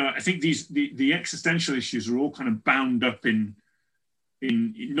think, you know, the existential issues are all kind of bound up in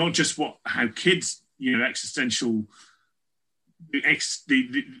not just how kids, you know, existential,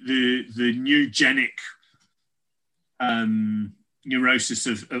 the neugenic neurosis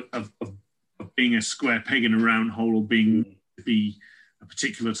of being a square peg in a round hole, or being a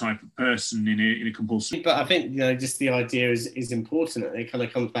particular type of person in a compulsory. But I think, you know, just the idea is important, and it kind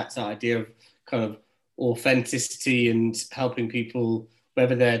of comes back to that idea of kind of authenticity and helping people,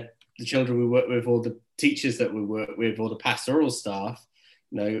 whether they're the children we work with or the teachers that we work with or the pastoral staff.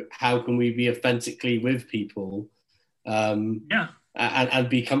 You know, how can we be authentically with people, and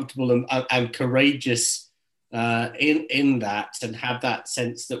be comfortable and courageous in that, and have that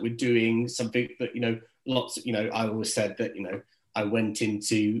sense that we're doing something that, you know, you know, I always said that, you know, I went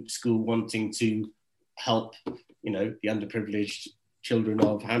into school wanting to help, you know, the underprivileged children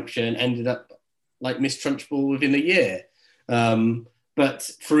of Hampshire, and ended up like Miss Trunchbull within a year. But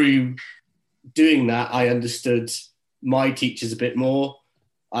through doing that, I understood my teachers a bit more.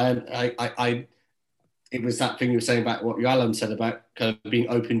 It was that thing you were saying about what Alan said about kind of being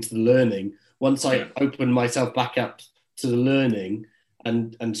open to the learning. Once I opened myself back up to the learning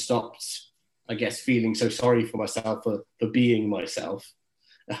and stopped, I guess, feeling so sorry for myself for being myself,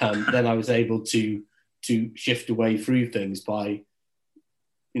 then I was able to shift away through things by,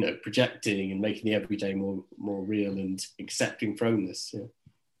 you know, projecting and making the everyday more real and accepting thrownness. Yeah.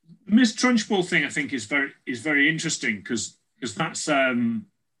 The Miss Trunchbull thing, I think, is very interesting, because that's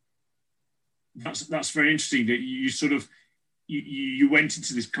very interesting that you sort of you went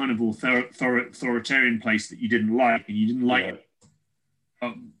into this kind of authoritarian place that you didn't like, and you didn't like it,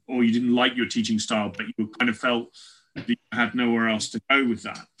 or you didn't like your teaching style, but you kind of felt that you had nowhere else to go with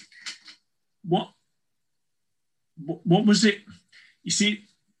that. What what was it? You see,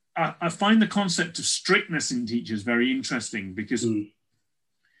 I find the concept of strictness in teachers very interesting because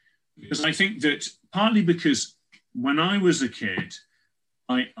I think that partly because when I was a kid,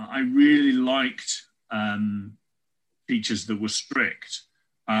 I really liked teachers that were strict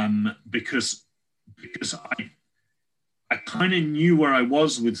because I kind of knew where I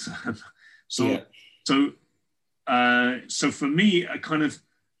was with them. So for me, I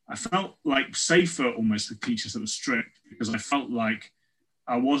felt like safer almost with teachers that were strict because I felt like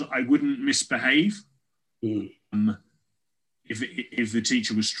I wouldn't misbehave. If the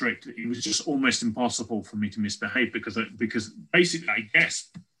teacher was strict, it was just almost impossible for me to misbehave because basically, I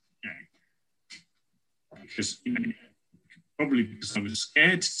guess, probably because I was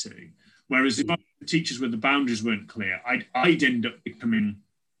scared to. Whereas if the teachers where the boundaries weren't clear, I'd end up becoming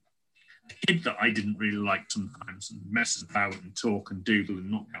a kid that I didn't really like sometimes and mess about and talk and doodle and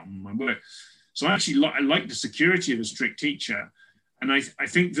not get on my work. So I like the security of a strict teacher. And I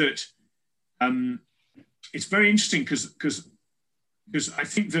think that it's very interesting because I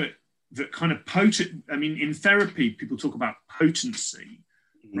think that kind of potent, I mean, in therapy, people talk about potency,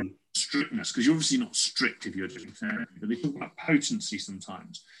 strictness, because you're obviously not strict if you're doing therapy, but they talk about potency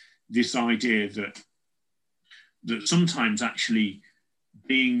sometimes. This idea that sometimes actually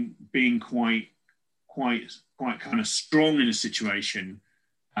being quite kind of strong in a situation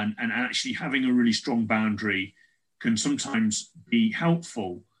and actually having a really strong boundary can sometimes be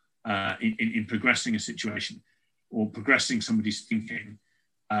helpful in progressing a situation or progressing somebody's thinking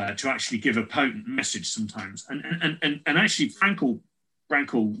to actually give a potent message sometimes. And actually Frankl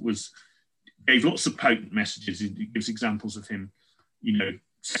gave lots of potent messages. He gives examples of him,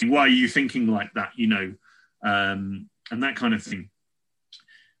 saying, why are you thinking like that, and that kind of thing.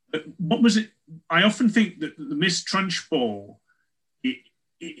 But what was it? I often think that the Miss Trunchbull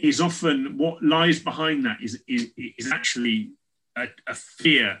is often what lies behind that is actually a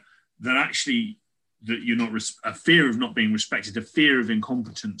fear that you're not a fear of not being respected, a fear of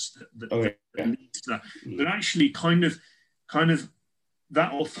incompetence that leads to that. That actually kind of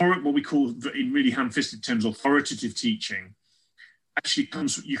that authority, what we call in really ham-fisted terms, authoritative teaching, actually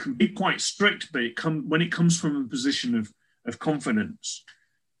comes. You can be quite strict, but when it comes from a position of confidence.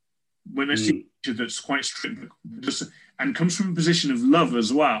 When I see a teacher that's quite strict and comes from a position of love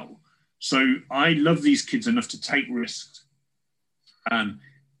as well. So I love these kids enough to take risks and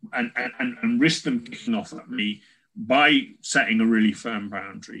risk them kicking off at me by setting a really firm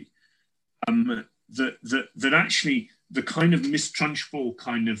boundary. That actually the kind of Miss Trunchbull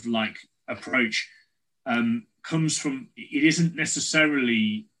kind of like approach comes from, it isn't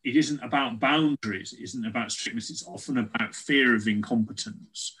about boundaries, it isn't about strictness, it's often about fear of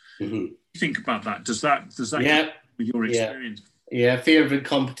incompetence. Think about that. Does that with your experience? Yeah, fear of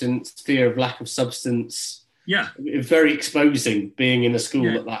incompetence, fear of lack of substance. Yeah, very exposing being in a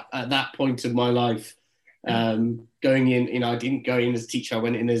school at that point of my life. Going in, I didn't go in as a teacher. I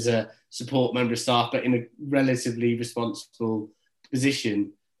went in as a support member of staff, but in a relatively responsible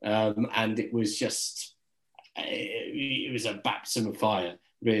position. And it was just, it was a baptism of fire,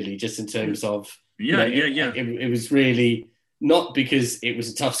 really, just in terms of It was really. Not because it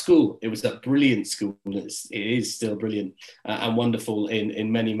was a tough school. It was a brilliant school. It is still brilliant and wonderful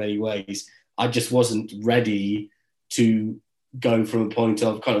in many, many ways. I just wasn't ready to go from a point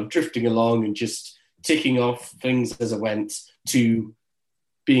of kind of drifting along and just ticking off things as I went to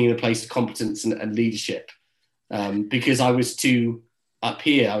being in a place of competence and leadership. Because I was too up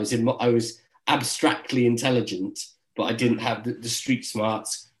here. I was abstractly intelligent, but I didn't have the street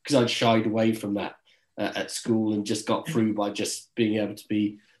smarts because I'd shied away from that. At school and just got through by just being able to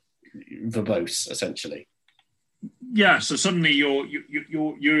be verbose, essentially. Yeah. So suddenly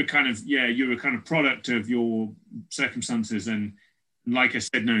you're a kind of product of your circumstances, and like I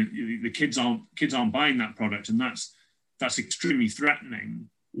said, no, the kids aren't buying that product, and that's extremely threatening.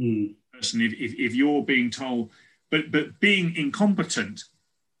 Personally, if you're being told, but being incompetent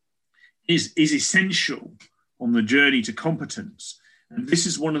is essential on the journey to competence. And this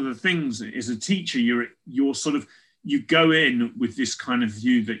is one of the things, as a teacher, you're sort of, you go in with this kind of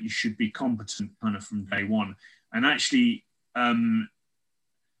view that you should be competent kind of from day one. And actually,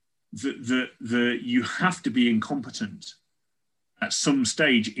 you have to be incompetent at some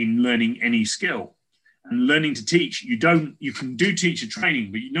stage in learning any skill. And learning to teach, you can do teacher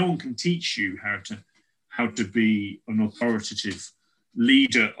training, but no one can teach you how to be an authoritative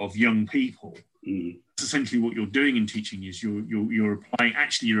leader of young people. That's essentially what you're doing in teaching is you're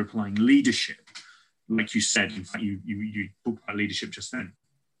applying leadership, like you said. In fact, you talked about leadership just then.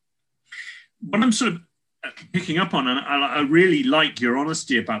 What I'm sort of picking up on, and I really like your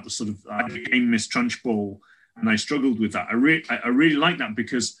honesty about the sort of I became Miss Trunchbull and I struggled with that. I really like that,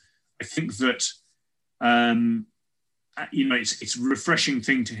 because I think that it's a refreshing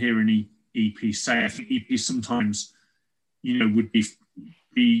thing to hear an EP say. I think EPs sometimes would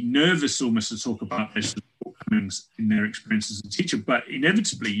be nervous almost to talk about their shortcomings in their experience as a teacher, but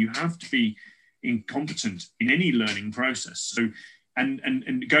inevitably you have to be incompetent in any learning process. So,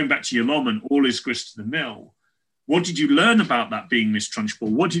 and going back to your mom and all is grist to the mill, what did you learn about that being Miss Trunchbull?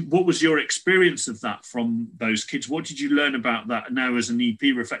 What was your experience of that from those kids? What did you learn about that now as an EP,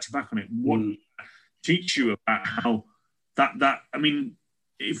 reflecting back on it? What did it teach you about how that I mean,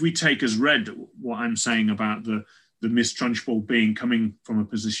 if we take as read what I'm saying about the Miss Trunchbull coming from a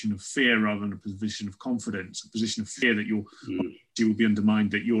position of fear rather than a position of confidence, a position of fear that you will be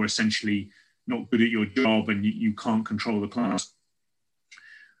undermined, that you're essentially not good at your job and you can't control the class.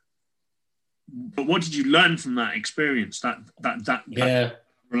 But what did you learn from that experience, that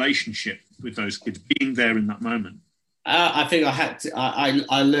relationship with those kids, being there in that moment? I think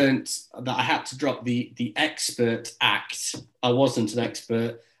I learned that I had to drop the expert act. I wasn't an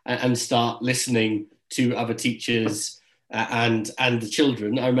expert, and start listening to other teachers and the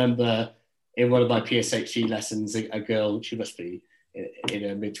children. I remember in one of my PSHE lessons, a girl, she must be in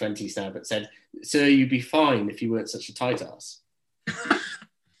her mid-20s now, but said, "Sir, you'd be fine if you weren't such a tight ass."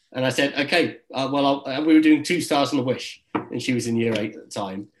 And I said, "Okay, we were doing 2 stars and a wish," and she was in year 8 at the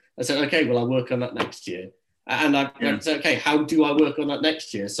time. I said, "Okay, well, I'll work on that next year." And I said, "Okay, how do I work on that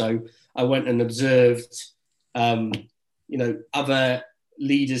next year?" So I went and observed, other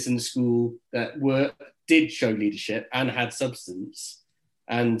leaders in the school that did show leadership and had substance.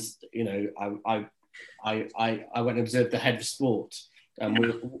 And, I went and observed the head of sport and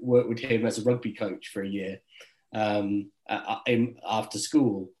worked with him as a rugby coach for a year after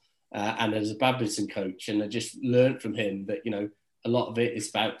school. And as a badminton coach, and I just learned from him that a lot of it is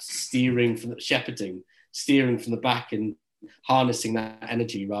about steering from the back and harnessing that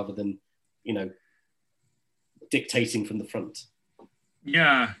energy rather than dictating from the front.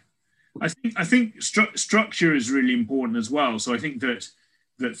 Yeah, I think structure is really important as well. So I think that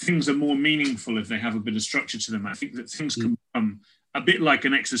things are more meaningful if they have a bit of structure to them. I think that things can become a bit like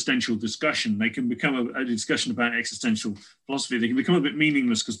an existential discussion. They can become a discussion about existential philosophy. They can become a bit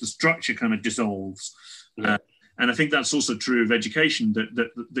meaningless because the structure kind of dissolves. Yeah. And I think that's also true of education, that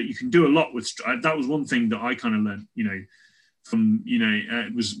you can do a lot with. That was one thing that I kind of learned,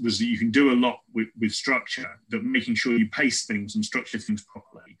 was that you can do a lot with structure, that making sure you pace things and structure things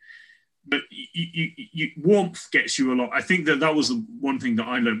properly. But warmth gets you a lot. I think that was the one thing that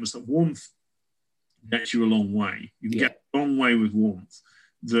I learned, was that warmth gets you a long way. You can get a long way with warmth.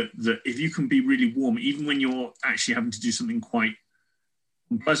 That if you can be really warm, even when you're actually having to do something quite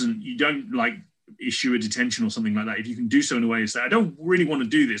unpleasant, you don't issue a detention or something like that. If you can do so in a way and say, "I don't really want to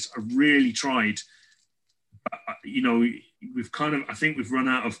do this. I really tried." I think we've run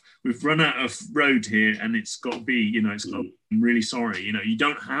out of road here, and it's got to be, I'm really sorry. You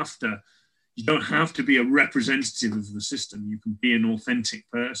don't have to be a representative of the system. You can be an authentic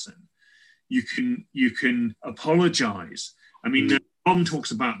person. You can apologize. I mean, Tom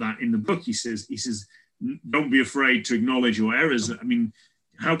talks about that in the book. He says, "Don't be afraid to acknowledge your errors." I mean,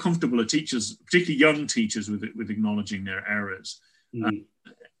 how comfortable are teachers, particularly young teachers, with acknowledging their errors?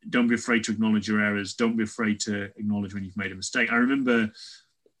 Don't be afraid to acknowledge your errors. Don't be afraid to acknowledge when you've made a mistake. I remember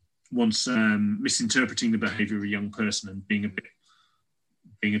once misinterpreting the behaviour of a young person and being a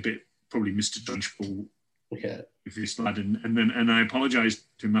bit probably Mr. Trunchbull with this lad, and I apologised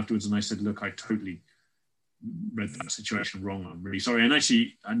to him afterwards, and I said, "Look, I totally read that situation wrong. I'm really sorry." And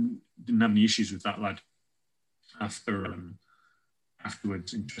actually, I didn't have any issues with that lad afterwards,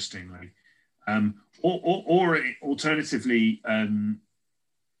 interestingly. Or alternatively,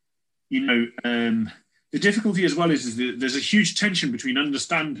 the difficulty as well is that there's a huge tension between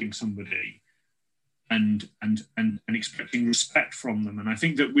understanding somebody and expecting respect from them. And I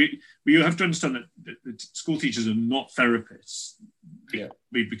think that we have to understand that school teachers are not therapists,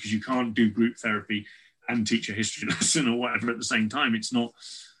 because you can't do group therapy and teach a history lesson or whatever at the same time. It's not,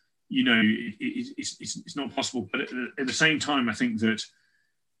 it's not possible. But at the same time, I think that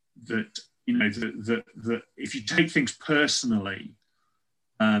if you take things personally,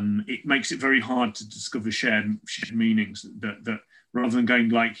 it makes it very hard to discover shared meanings. That rather than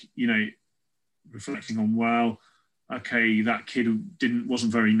going reflecting on, well, okay, that kid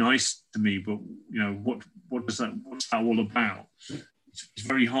wasn't very nice to me, but what's that all about? It's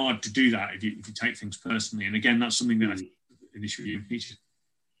very hard to do that if you take things personally. And again, that's something that I think initially teaches.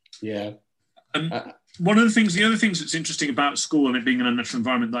 Yeah. The other things that's interesting about school and it being an unnatural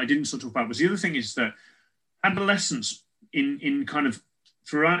environment that I didn't sort of talk about was the other thing is that adolescents in kind of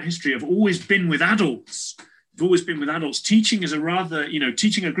throughout history have always been with adults. I've always been with adults. Teaching is a rather,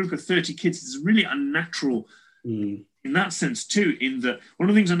 teaching a group of 30 kids is really unnatural in that sense too, in that one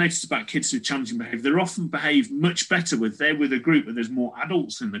of the things I noticed about kids with challenging behaviour, they're often behave much better they're with a group and there's more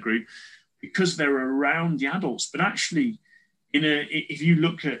adults in the group because they're around the adults. But actually, if you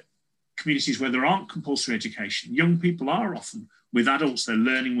look at communities where there aren't compulsory education, young people are often with adults, they're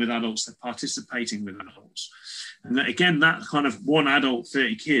learning with adults, they're participating with adults. And that, again, that kind of one adult,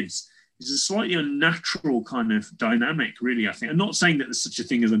 30 kids is a slightly unnatural kind of dynamic, really, I think. I'm not saying that there's such a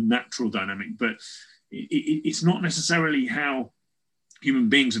thing as a natural dynamic, but it's not necessarily how human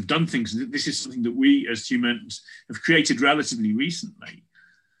beings have done things. This is something that we as humans have created relatively recently.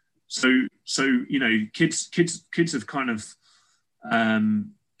 So kids have kind of,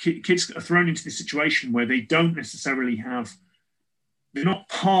 kids are thrown into this situation where they don't necessarily have, they're not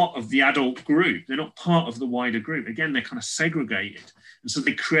part of the adult group. They're not part of the wider group. Again, they're kind of segregated. And so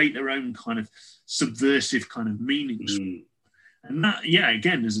they create their own kind of subversive kind of meanings. And that,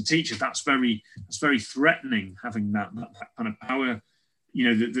 again, as a teacher, that's very threatening, having that kind of power,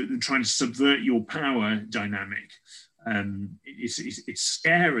 the trying to subvert your power dynamic. It's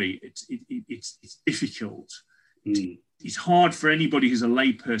scary. It's difficult. It's hard for anybody who's a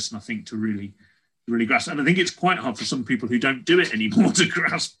layperson, I think, to really grasp. And I think it's quite hard for some people who don't do it anymore to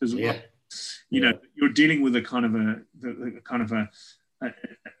grasp as well. You're dealing with a kind of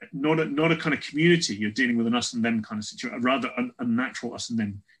not a kind of community. You're dealing with an us and them kind of situation, a rather unnatural us and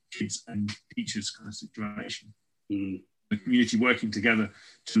them kids and teachers kind of situation. The community working together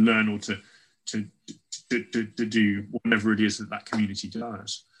to learn or to do whatever it is that community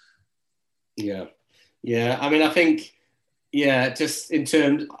does. I mean, I think, just in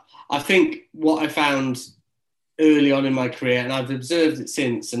terms, I think what I found early on in my career, and I've observed it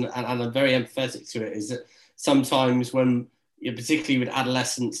since, and I'm very empathetic to it, is that sometimes when, particularly with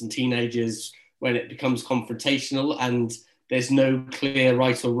adolescents and teenagers, when it becomes confrontational and there's no clear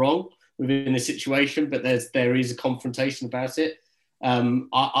right or wrong within a situation, but there is a confrontation about it.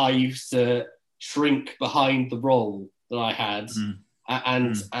 I used to shrink behind the role that I had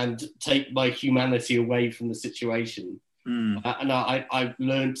and take my humanity away from the situation. And I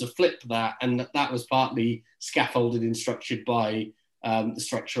learned to flip that, and that was partly scaffolded and structured by the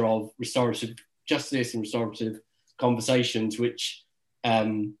structure of restorative justice and restorative conversations, which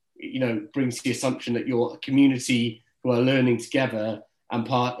brings the assumption that you're a community who are learning together, and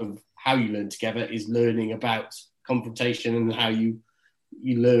part of how you learn together is learning about confrontation and how you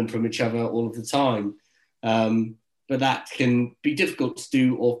learn from each other all of the time. But that can be difficult to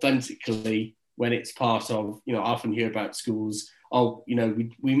do authentically when it's part of, I often hear about schools,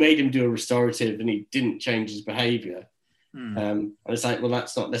 we made him do a restorative and he didn't change his behaviour. And it's like, well,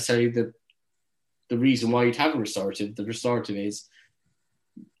 that's not necessarily the reason why you'd have a restorative. The restorative is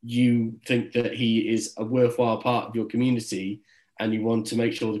you think that he is a worthwhile part of your community and you want to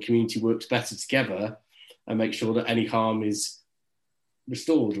make sure the community works better together and make sure that any harm is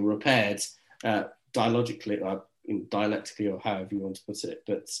restored or repaired dialogically or dialectically, or however you want to put it.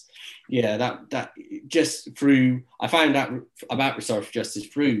 But that just through, I found out about restorative justice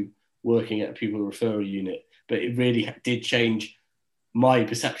through working at a pupil referral unit, but it really did change my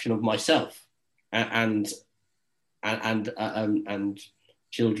perception of myself and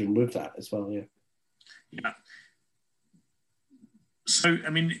children with that as well. So I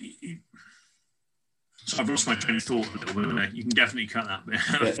mean, so I've lost my train of thought a little bit. You can definitely cut that bit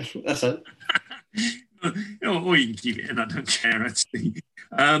out. That's it. Or you can keep it in, I don't care, actually.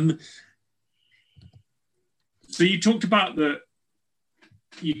 So you talked about that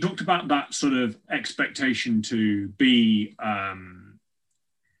sort of expectation to be,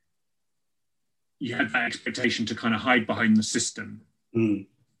 you had that expectation to kind of hide behind the system.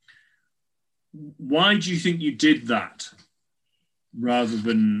 Why do you think you did that rather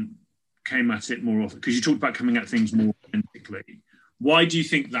than came at it more often? Because you talked about coming at things more authentically. Why do you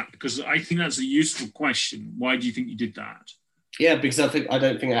think that? Because I think that's a useful question. Why do you think you did that? Yeah, because I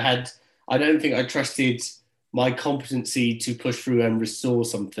don't think I trusted my competency to push through and restore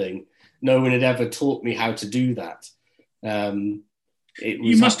something. No one had ever taught me how to do that.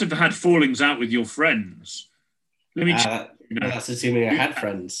 You must have had fallings out with your friends. Let me that's assuming I had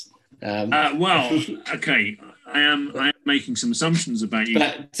friends. Well, okay. I am making some assumptions about you.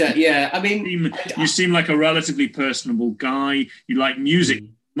 But I mean, you seem like a relatively personable guy. You like music.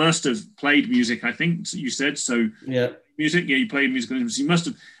 Must have played music, I think you said so. Yeah, music. Yeah, you played musical instruments. You must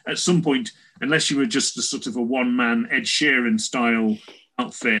have, at some point, unless you were just a sort of a one-man Ed Sheeran style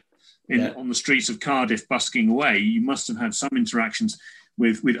outfit on the streets of Cardiff, busking away. You must have had some interactions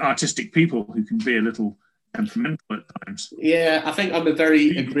with artistic people who can be a little temperamental at times. Yeah, I think I'm a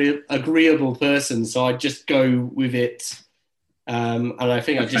very agreeable person, so I just go with it. And I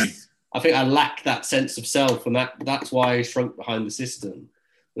think I lack that sense of self, and that's why I shrunk behind the system.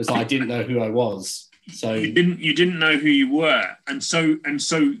 Was I didn't know who I was. So you didn't know who you were, and so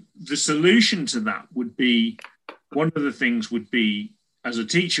the solution to that would be, one of the things would be, as a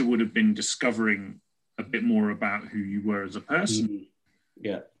teacher, would have been discovering a bit more about who you were as a person.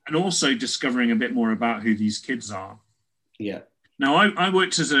 Yeah. And also discovering a bit more about who these kids are. Yeah. Now, I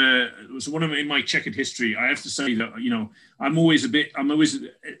worked in my checkered history. I have to say that, I'm always a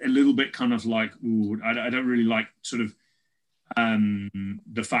little bit kind of like, I don't really like sort of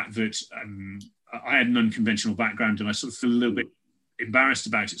the fact that I had an unconventional background, and I sort of feel a little bit embarrassed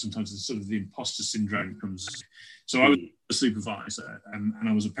about it sometimes. Sort of the imposter syndrome comes. So I was a supervisor and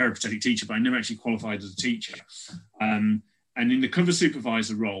I was a peripatetic teacher, but I never actually qualified as a teacher. And in the cover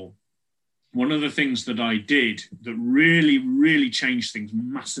supervisor role, one of the things that I did that really, really changed things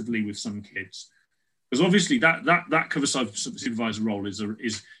massively with some kids, because obviously that cover supervisor role is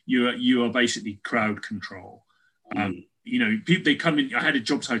you are basically crowd control. People, they come in. I had a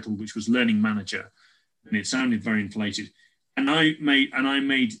job title which was learning manager, and it sounded very inflated. And I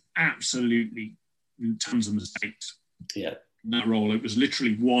made absolutely tons of mistakes. Yeah. In that role, it was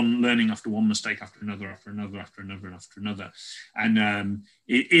literally learning after one mistake after another, after another, after another, and after another. And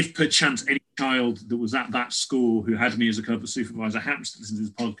if perchance any child that was at that school who had me as a cover supervisor happens to listen to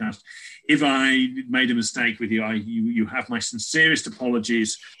this podcast, if I made a mistake with you, you have my sincerest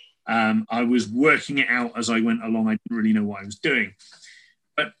apologies. I was working it out as I went along. I didn't really know what I was doing.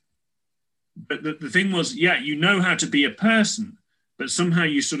 But the thing was, you know how to be a person, but somehow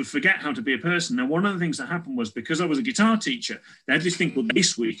you sort of forget how to be a person. Now, one of the things that happened was, because I was a guitar teacher, they had this thing called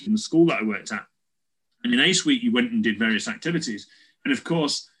Ace Week in the school that I worked at. And in Ace Week, you went and did various activities. And of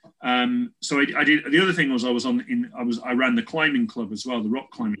course, so I did. The other thing was I ran the climbing club as well, the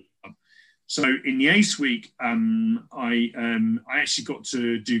rock climbing club. So in the Ace Week, I actually got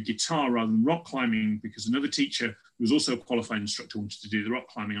to do guitar rather than rock climbing, because another teacher who was also a qualified instructor wanted to do the rock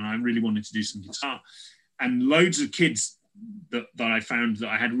climbing, and I really wanted to do some guitar. And loads of kids that I found that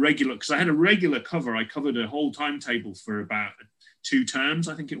I had regular, because I had a regular cover. I covered a whole timetable for about 2 terms,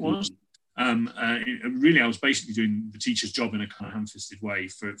 I think it was. Really, I was basically doing the teacher's job in a kind of ham-fisted way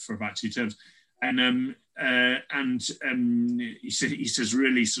for about 2 terms. And he says,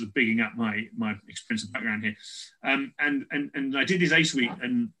 really sort of bigging up my experience and background here. And I did his Ace Week,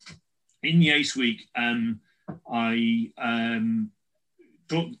 and in the Ace Week, I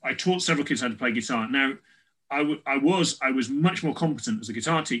taught several kids how to play guitar. Now, I was much more competent as a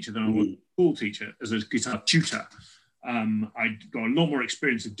guitar teacher than I was as a school teacher, as a guitar tutor. I got a lot more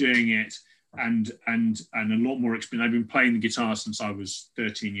experience of doing it, and a lot more experience. I've been playing the guitar since I was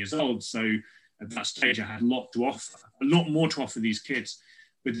 13 years old. So at that stage, I had a lot more to offer these kids.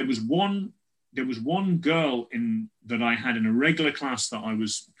 But there was one girl that I had in a regular class that I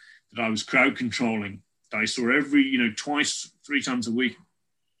was crowd controlling, that I saw every, 2-3 times a week,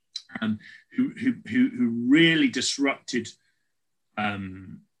 who really disrupted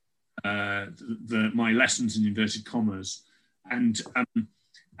my lessons in inverted commas, and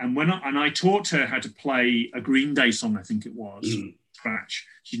I taught her how to play a Green Day song, I think it was, scratch.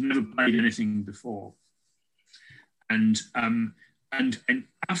 She'd never played anything before, and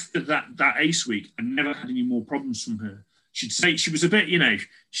after that Ace Week, I never had any more problems from her. She'd say, she was a bit,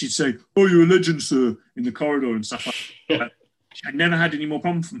 she'd say, "Oh, you're a legend, sir," in the corridor and stuff like that. I never had any more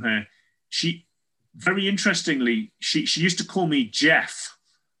problems from her. She, very interestingly, she used to call me Jeff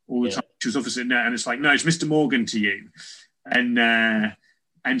all the time. She was obviously there, and it's like, "No, it's Mr. Morgan to you," and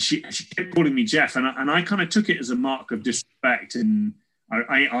she kept calling me Jeff, and I kind of took it as a mark of disrespect, and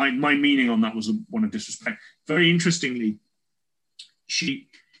my meaning on that was one of disrespect. Very interestingly, she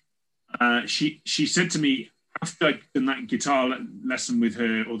said to me, after I'd done that guitar lesson with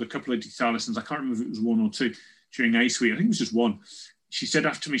her, or the couple of guitar lessons, I can't remember if it was 1 or 2 during Ace Week, I think it was just 1. She said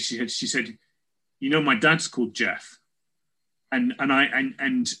after me, she said, "My dad's called Jeff," and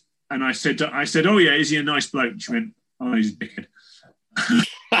I said, "Oh yeah, is he a nice bloke?" She went, "Oh, he's a dickhead."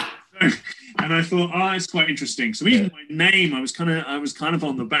 And I thought, it's quite interesting. So even my name, I was kind of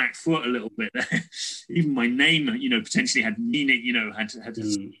on the back foot a little bit there. Even my name, potentially had meaning, had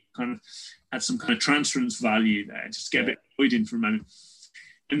some kind of transference value there, just to get a bit annoyed in for a moment.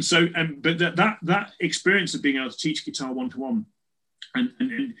 And so, but that experience of being able to teach guitar 1-to-1,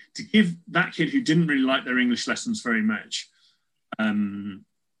 and to give that kid who didn't really like their English lessons very much,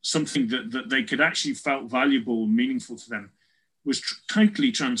 something that they could actually felt valuable and meaningful to them, was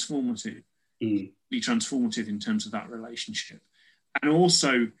totally transformative. Transformative in terms of that relationship. And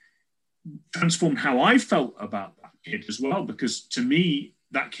also, transformed how I felt about that kid as well, because to me,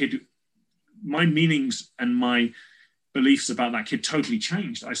 that kid, my meanings and my beliefs about that kid totally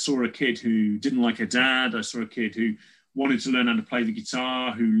changed. I saw a kid who didn't like her dad. I saw a kid who wanted to learn how to play the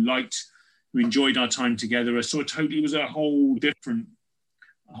guitar, who enjoyed our time together. I saw it was a whole different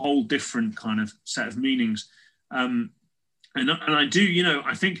kind of set of meanings. And I do,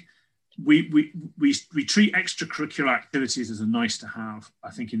 I think we treat extracurricular activities as a nice to have.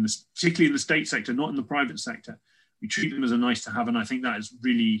 I think particularly in the state sector, not in the private sector, we treat them as a nice to have. And I think that is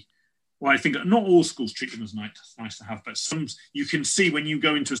really, well, I think not all schools treat them as nice to have, but some you can see when you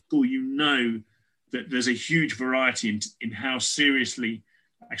go into a school, that there's a huge variety in how seriously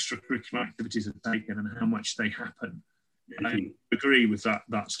extracurricular activities are taken and how much they happen. I agree with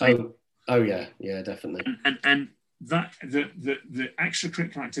that statement. Oh yeah, definitely. And that the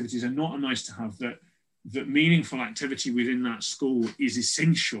extracurricular activities are not a nice to have. That meaningful activity within that school is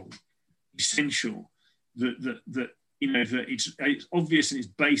essential. That it's obvious and it's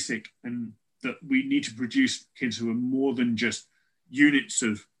basic, and that we need to produce kids who are more than just units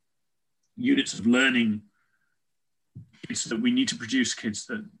of learning. It's that we need to produce kids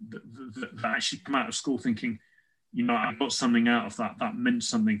that actually come out of school thinking, I got something out of that. That meant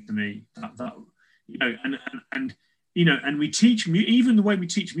something to me. And we teach, even the way we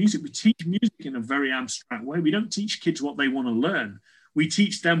teach music in a very abstract way. We don't teach kids what they want to learn. We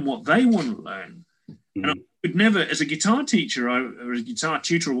teach them what they want to learn. Mm-hmm. And I would never, as a guitar teacher or a guitar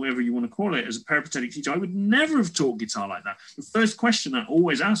tutor or whatever you want to call it, as a peripatetic teacher, I would never have taught guitar like that. The first question I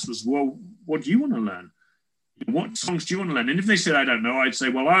always asked was, well, what do you want to learn? What songs do you want to learn? And if they said, I don't know, I'd say,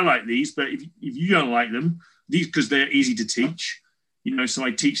 well, I like these, but if you don't like them, these, because they're easy to teach, so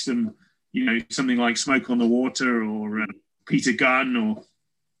I teach them, something like Smoke on the Water or Peter Gunn or,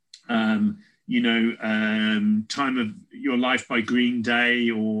 Time of Your Life by Green Day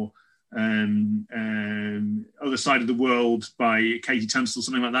or Other Side of the World by Katie Tunstall,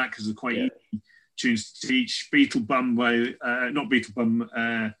 something like that, because they're quite easy tunes to teach.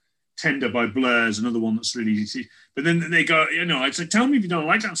 Tender by Blur is another one that's really easy to teach. But then they go, I'd say, tell me if you don't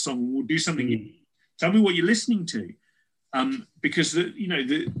like that song, we'll do something. Tell me what you're listening to. Because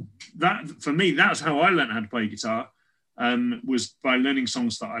that for me, that's how I learned how to play guitar, was by learning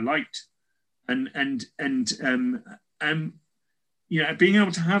songs that I liked, and being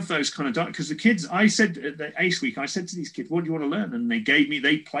able to have those kind of, because the kids, I said at the ACE week, I said to these kids, what do you want to learn? And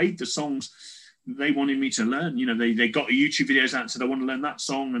they played the songs they wanted me to learn. They got YouTube videos out and said, I want to learn that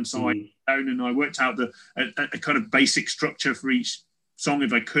song, and so I worked out a kind of basic structure for each song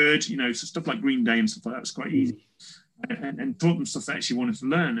if I could, so stuff like Green Day and stuff like that was quite easy. And taught them stuff they actually wanted to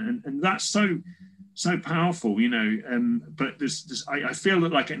learn, and that's so powerful, But I feel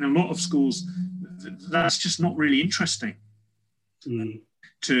that, like, in a lot of schools, that's just not really interesting to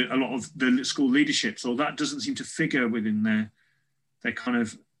a lot of the school leaderships, or that doesn't seem to figure within their kind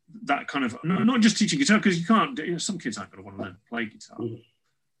of not just teaching guitar, because you can't. Some kids aren't going to want to learn to play guitar,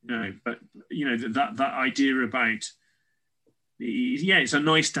 but that idea about. It's a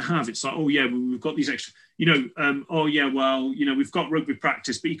nice to have. It's like, we've got these extra, we've got rugby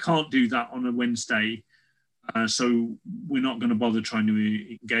practice, but you can't do that on a Wednesday. So we're not going to bother trying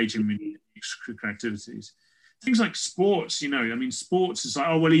to engage him in extracurricular activities. Things like sports, sports is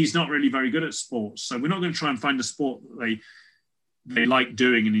like, he's not really very good at sports. So we're not going to try and find a sport that they like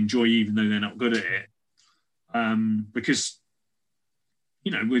doing and enjoy, even though they're not good at it. Because,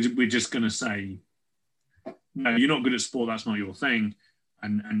 we're just going to say, no, you're not good at sport, that's not your thing.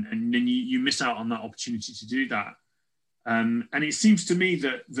 And then you miss out on that opportunity to do that. And it seems to me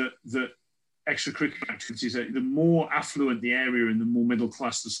that extracurricular activities, the more affluent the area and the more middle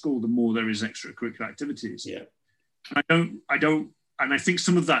class the school, the more there is extracurricular activities. Yeah. And I think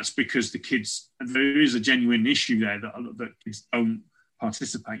some of that's because the kids, there is a genuine issue there that kids don't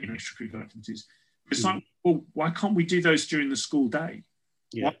participate in extracurricular activities. It's like, well, why can't we do those during the school day?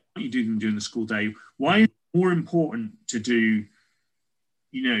 Yeah. Why can't you do them during the school day? Why is it more important to do,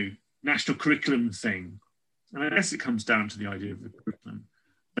 national curriculum thing? And I guess it comes down to the idea of the curriculum.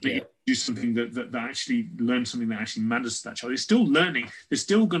 Do something that actually learn something that actually matters to that child. They're still learning. They're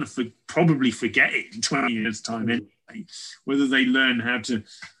still going to probably forget it in 20 years' time anyway. Whether they learn how to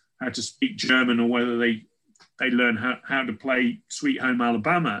speak German or whether they learn how to play Sweet Home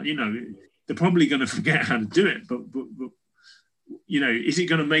Alabama, they're probably going to forget how to do it. But is it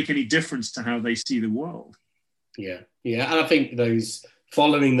going to make any difference to how they see the world? Yeah. And I think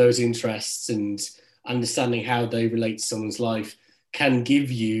following those interests and understanding how they relate to someone's life can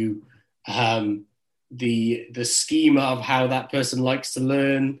give you the schema of how that person likes to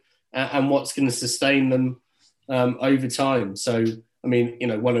learn and what's going to sustain them over time. So I mean,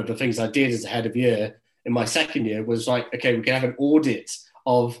 one of the things I did as a head of year in my second year was like, okay, we can have an audit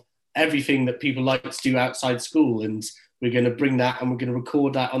of everything that people like to do outside school, and we're going to bring that and we're going to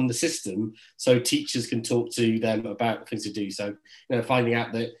record that on the system so teachers can talk to them about things to do. So, finding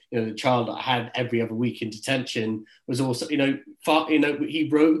out that, the child that I had every other week in detention was also, he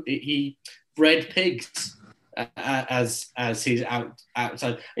bred pigs as he's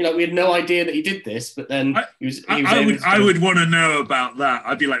outside. We had no idea that he did this, but then I would want to know about that.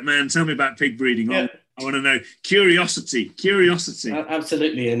 I'd be like, man, tell me about pig breeding. Yeah. I want to know. Curiosity.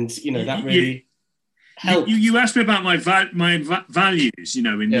 Absolutely. And, that really helped. You asked me about my values,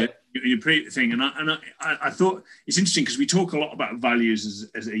 in your pre-thing. And I thought it's interesting because we talk a lot about values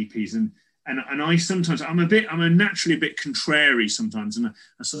as EPs. And I sometimes, I'm naturally a bit contrary sometimes. And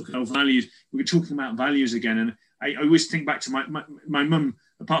I sort of values, we were talking about values again. And I always think back to my mum,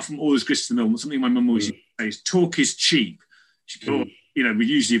 apart from always grist to the mill, something my mum always used to say is talk is cheap. She thought,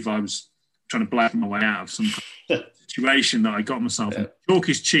 usually if I was trying to black my way out of some situation that I got myself in, talk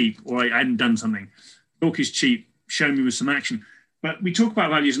is cheap, or I hadn't done something. Talk is cheap, show me with some action. But we talk about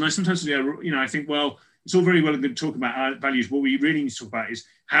values, and I sometimes, I think, well, it's all very well and good to talk about our values. What we really need to talk about is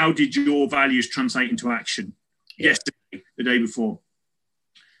how did your values translate into action yesterday, the day before,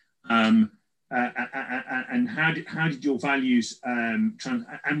 and how did your values and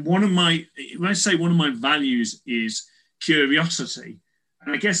when I say one of my values is curiosity,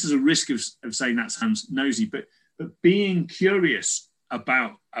 and I guess there's a risk of saying that sounds nosy, but being curious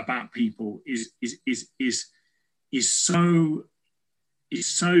about people is so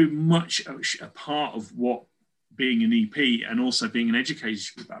much a part of what being an EP and also being an educator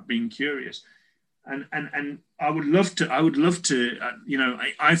is about, being curious. And I would love to,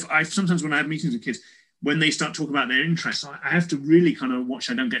 I've sometimes when I have meetings with kids, when they start talking about their interests, I have to really kind of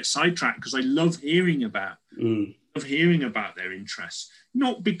watch I don't get sidetracked, because I love hearing about their interests.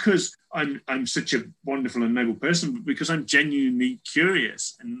 Not because I'm such a wonderful and noble person, but because I'm genuinely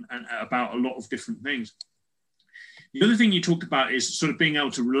curious and about a lot of different things. The other thing you talked about is sort of being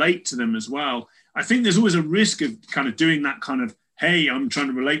able to relate to them as well. I think there's always a risk of kind of doing that kind of, hey, I'm trying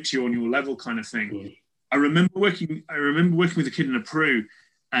to relate to you on your level kind of thing. I remember working with a kid in a Peru,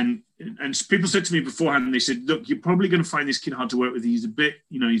 and people said to me beforehand, and they said, look, you're probably going to find this kid hard to work with. He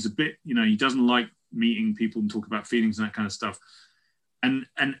doesn't like meeting people and talk about feelings and that kind of stuff. And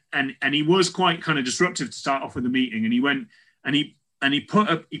he was quite kind of disruptive to start off with the meeting. And he went and he put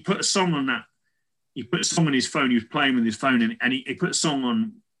a song on that. He put a song on his phone. He was playing with his phone, and he put a song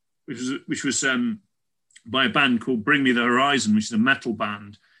on, which was by a band called Bring Me the Horizon, which is a metal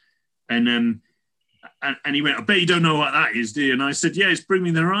band. And he went, I bet you don't know what that is, do you? And I said, yeah, it's Bring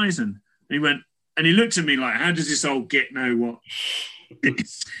Me the Horizon. And he went, and he looked at me like, how does this old git know what?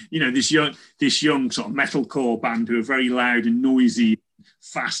 It's, this young sort of metalcore band who are very loud and noisy,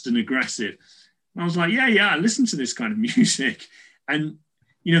 fast and aggressive. And I was like, yeah, I listen to this kind of music. And,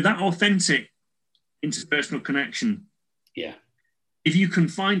 that authentic interpersonal connection. Yeah. If you can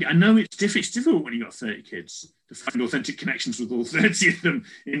find it, I know it's difficult when you've got 30 kids to find authentic connections with all 30 of them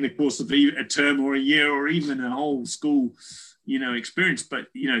in the course of a term or a year or even a whole school, experience. But,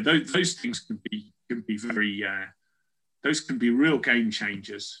 those things can be very, those can be real game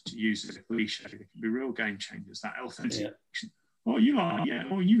changers, to use as a cliche. They can be real game changers, that authentic connection. Oh, you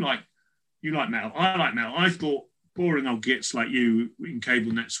like metal. I like metal. I thought boring old gits like you in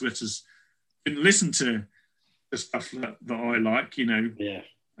cable net sweaters didn't listen to the stuff that I like, Yeah.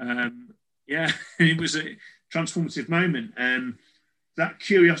 It was a transformative moment. That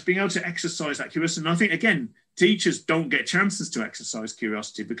curiosity, being able to exercise that curiosity. And I think, again, teachers don't get chances to exercise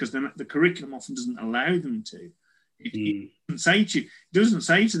curiosity because the curriculum often doesn't allow them to. It doesn't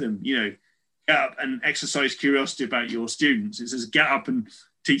say to them, get up and exercise curiosity about your students. It says get up and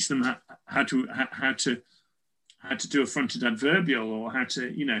teach them how to do a fronted adverbial, or how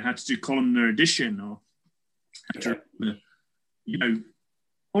to do columnar addition, or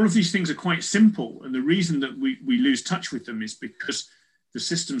all of these things are quite simple. And the reason that we lose touch with them is because the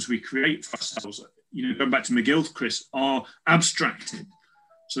systems we create for ourselves, going back to McGill, Chris, are abstracted.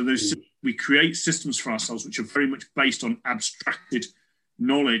 So we create systems for ourselves which are very much based on abstracted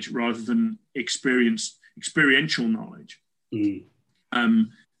knowledge rather than experiential knowledge.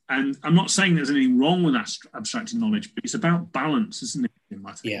 And I'm not saying there's anything wrong with abstracted knowledge, but it's about balance, isn't it?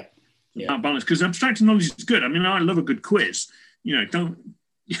 Yeah. About balance, because abstracted knowledge is good. I mean, I love a good quiz. Don't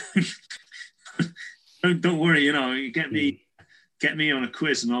worry. Get me on a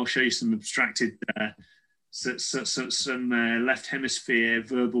quiz, and I'll show you some abstracted, some left hemisphere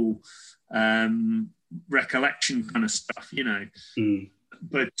verbal recollection kind of stuff.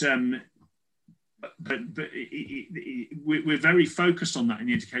 But we're very focused on that in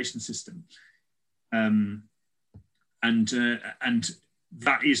the education system, and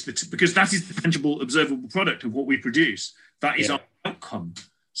that is because that is the tangible, observable product of what we produce. That is our outcome.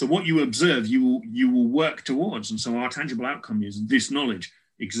 So what you observe, you will work towards, and so our tangible outcome is this knowledge.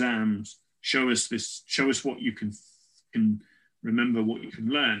 Exams show us this. Show us what you can remember, what you can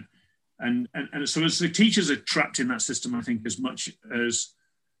learn, and so as the teachers are trapped in that system, I think as much as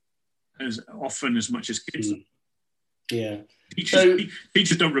often as much as kids. Yeah.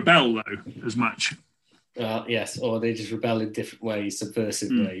 Teachers don't rebel though as much. Yes, or they just rebel in different ways,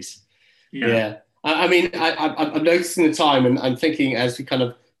 subversive ways. Yeah. I mean, I'm noticing the time, and I'm thinking as we kind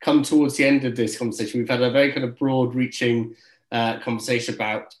of come towards the end of this conversation, we've had a very kind of broad-reaching conversation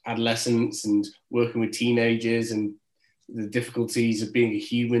about adolescence and working with teenagers and the difficulties of being a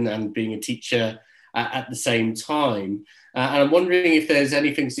human and being a teacher at the same time. And I'm wondering if there's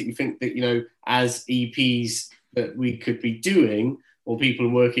any things that you think that, you know, as EPs that we could be doing, or people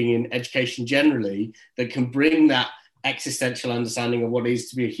working in education generally, that can bring that existential understanding of what it is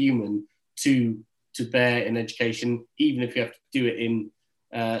to be a human to bear in education, even if you have to do it in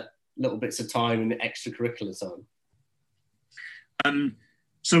little bits of time and extracurricular time.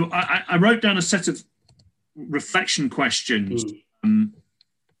 So I wrote down a set of reflection questions.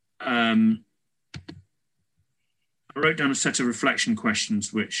 I wrote down a set of reflection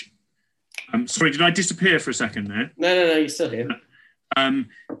questions, which, sorry, did I disappear for a second there? No, you're still here.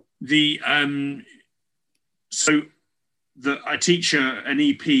 So that a teacher, an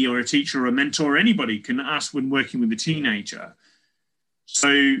EP or a teacher or a mentor or anybody can ask when working with a teenager.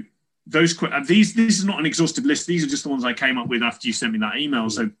 So those this is not an exhaustive list. These are just the ones I came up with after you sent me that email.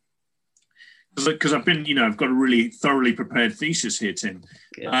 So because I've been, I've got a really thoroughly prepared thesis here, Tim.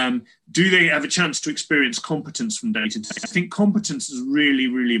 Yeah. Do they have a chance to experience competence from day to day? I think competence is really,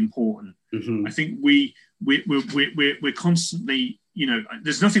 really important. Mm-hmm. I think we're constantly,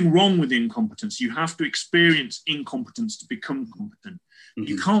 there's nothing wrong with incompetence. You have to experience incompetence to become competent. Mm-hmm.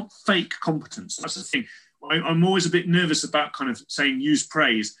 You can't fake competence. That's the thing. I'm always a bit nervous about kind of saying use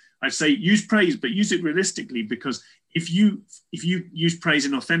praise. I'd say use praise, but use it realistically, because if you use praise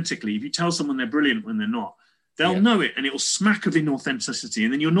inauthentically, if you tell someone they're brilliant when they're not, they'll know it, and it will smack of inauthenticity.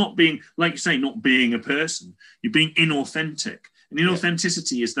 And then you're not being, like you say, not being a person. You're being inauthentic. And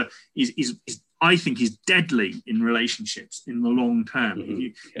inauthenticity is I think is deadly in relationships in the long term.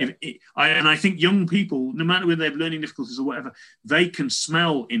 Mm-hmm. And I think young people, no matter whether they have learning difficulties or whatever, they can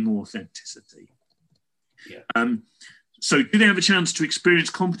smell inauthenticity. Yeah. So do they have a chance to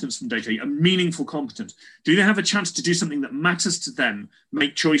experience competence from day to day, a meaningful competence? Do they have a chance to do something that matters to them,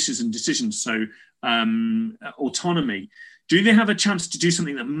 make choices and decisions? So autonomy. Do they have a chance to do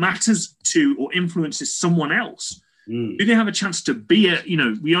something that matters to or influences someone else? Mm. Do they have a chance to be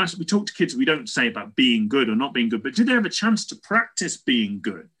we talk to kids, we don't say about being good or not being good, but do they have a chance to practice being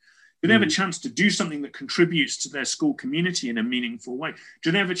good? Do they have a chance to do something that contributes to their school community in a meaningful way?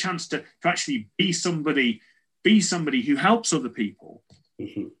 Do they have a chance to actually be somebody who helps other people?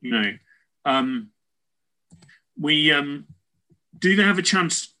 Mm-hmm. Do they have a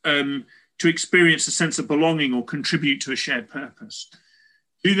chance to experience a sense of belonging or contribute to a shared purpose?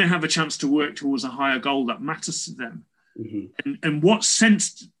 Do they have a chance to work towards a higher goal that matters to them? Mm-hmm. And what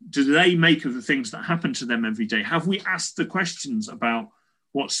sense do they make of the things that happen to them every day? Have we asked the questions about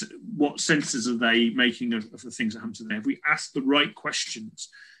what senses are they making of the things that happen to them? Have we asked the right questions?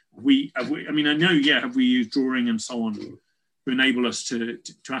 Have we have we used drawing and so on to enable us to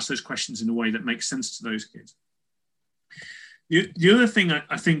ask those questions in a way that makes sense to those kids? The other thing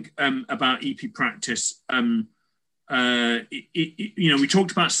I think about EP practice, we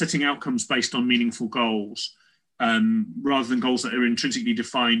talked about setting outcomes based on meaningful goals, rather than goals that are intrinsically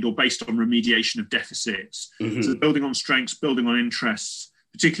defined or based on remediation of deficits. Mm-hmm. So building on strengths, building on interests,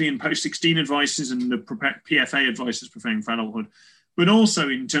 particularly in post-16 advices and the PFA advices preparing for adulthood, but also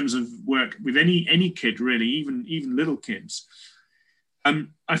in terms of work with any kid, really, even little kids.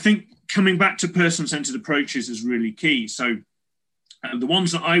 I think coming back to person-centered approaches is really key. So the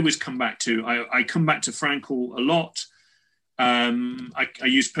ones that I always come back to, I come back to Frankl a lot. I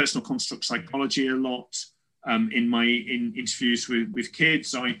use personal construct psychology a lot in interviews with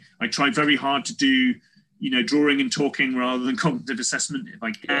kids. I try very hard to do drawing and talking rather than cognitive assessment if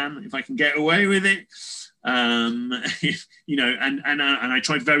I can get away with it. And I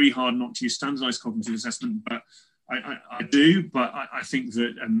try very hard not to use standardized cognitive assessment, but I do. But I think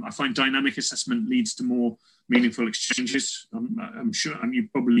that I find dynamic assessment leads to more meaningful exchanges. I'm sure. You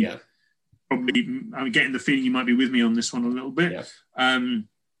probably. Yeah. I'm getting the feeling you might be with me on this one a little bit. Yeah. I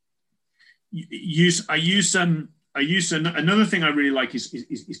use use another thing I really like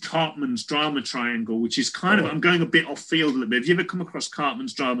is Cartman's drama triangle, which is kind of, I'm going a bit off field a little bit. Have you ever come across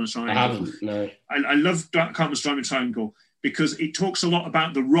Cartman's drama triangle? I haven't, no. I love Cartman's drama triangle because it talks a lot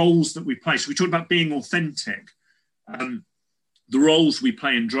about the roles that we play. So we talked about being authentic, the roles we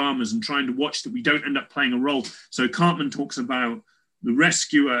play in dramas, and trying to watch that we don't end up playing a role. So Cartman talks about the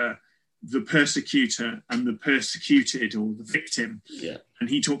rescuer, the persecutor, and the persecuted, or the victim. Yeah. And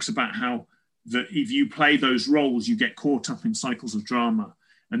he talks about how that if you play those roles, you get caught up in cycles of drama.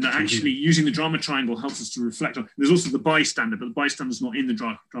 And that actually using the drama triangle helps us to reflect on. There's also the bystander, but the bystander's not in the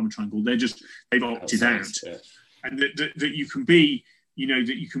drama triangle. They've opted out. Yeah. And that you can be,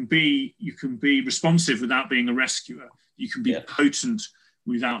 that you can be responsive without being a rescuer. You can be potent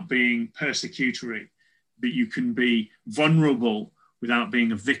without being persecutory. That you can be vulnerable without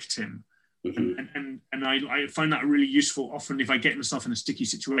being a victim. And I find that really useful. Often if I get myself in a sticky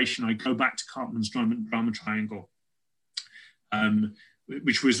situation, I go back to Cartman's drama triangle,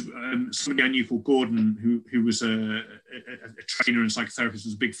 which was somebody I knew called Gordon, who was a trainer and psychotherapist,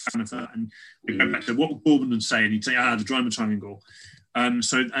 was a big fan of that. And I go back to what would Gordon say, and he'd say, the drama triangle.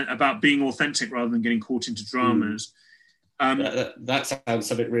 So about being authentic rather than getting caught into dramas. That sounds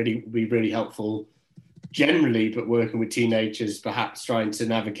something really helpful generally, but working with teenagers, perhaps trying to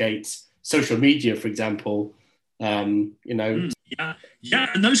navigate social media, for example, and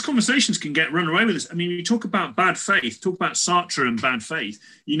those conversations can get run away with us. I mean, you talk about bad faith, talk about Sartre and bad faith.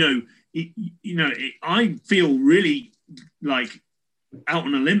 I feel really like out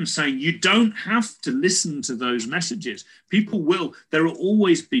on a limb saying you don't have to listen to those messages. There will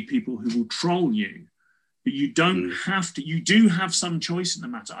always be people who will troll you, but you don't have to. You do have some choice in the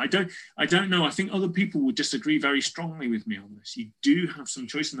matter. I don't know. I think other people would disagree very strongly with me on this. You do have some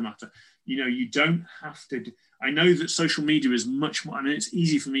choice in the matter. You don't have to. I know that social media is much more. I mean, it's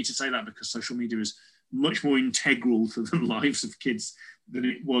easy for me to say that because social media is much more integral to the lives of kids than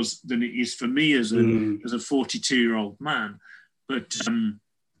it is for me as a 42-year-old man. But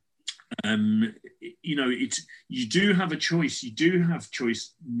you do have a choice. You do have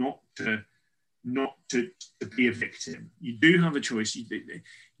choice not to be a victim. You do have a choice.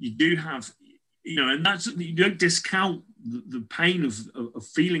 You do have, and that's, you don't discount the pain of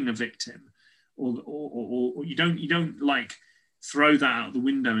feeling a victim, or you don't like throw that out the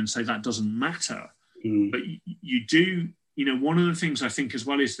window and say that doesn't matter. But you do. One of the things I think as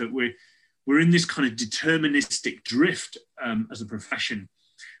well is that we're in this kind of deterministic drift as a profession,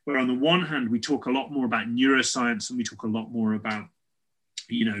 where on the one hand we talk a lot more about neuroscience and we talk a lot more about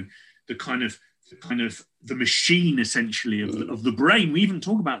the kind of the machine essentially of the brain. We even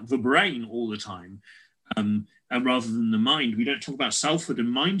talk about the brain all the time, and rather than the mind. We don't talk about selfhood and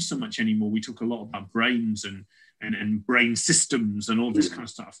mind so much anymore. We talk a lot about brains and brain systems and all this kind of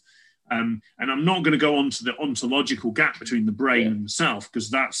stuff. And I'm not going to go on to the ontological gap between the brain and the self, because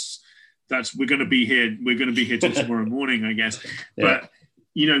that's we're going to be here till tomorrow morning, I guess. But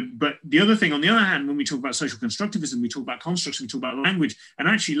but the other thing, on the other hand, when we talk about social constructivism, we talk about constructs, we talk about language, and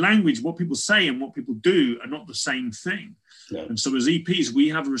actually language, what people say and what people do are not the same thing. Yeah. And so as EPs, we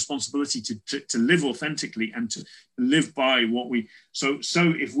have a responsibility to live authentically and to live by what we, so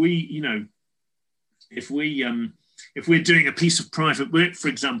if we're doing a piece of private work, for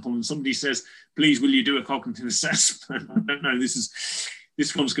example, and somebody says, please, will you do a cognitive assessment? I don't know,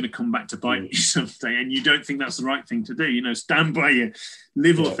 this one's going to come back to bite you someday, and you don't think that's the right thing to do. Stand by you,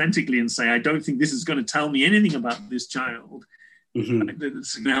 live authentically, and say, I don't think this is going to tell me anything about this child.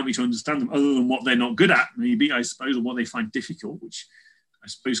 It's going to help me to understand them, other than what they're not good at, maybe, I suppose, or what they find difficult, which I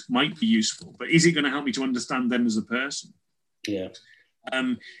suppose might be useful. But is it going to help me to understand them as a person? Yeah.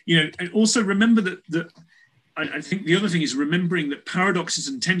 And also remember that I think the other thing is remembering that paradoxes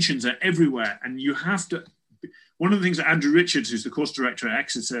and tensions are everywhere, and you have to. One of the things that Andrew Richards, who's the course director at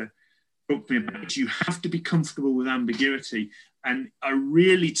Exeter, talked to me about is you have to be comfortable with ambiguity. And I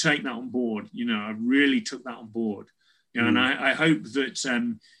really take that on board. I really took that on board. And I hope that,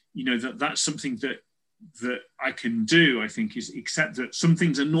 that's something that I can do, I think, is accept that some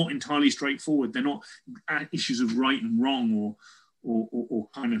things are not entirely straightforward. They're not issues of right and wrong or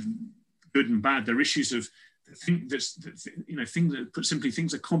kind of good and bad. They're issues of things that, put simply,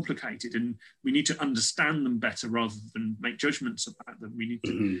 things are complicated, and we need to understand them better rather than make judgments about them. We need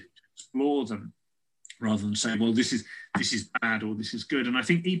to explore them rather than say, well, this is bad or this is good. And I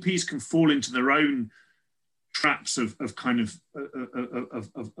think EPs can fall into their own traps of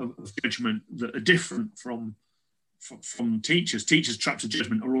judgment that are different from teachers. Teachers' traps of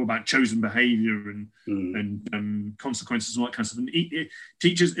judgment are all about chosen behaviour and consequences and all that kind of stuff. And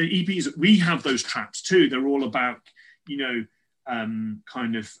teachers, EPs, we have those traps too. They're all about,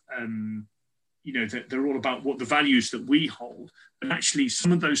 that they're all about what the values that we hold. But actually,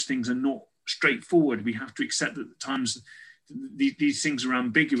 some of those things are not straightforward. We have to accept that at times these things are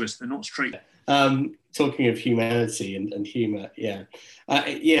ambiguous. They're not straight. Talking of humanity and humour,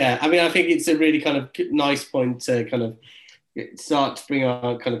 I mean, I think it's a really kind of nice point to kind of start to bring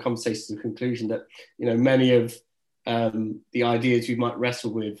our kind of conversation to a conclusion that, many of the ideas we might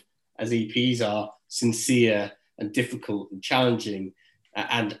wrestle with as EPs are sincere and difficult and challenging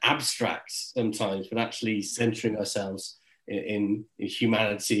and abstract sometimes, but actually centering ourselves in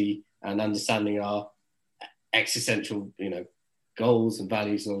humanity and understanding our existential, goals and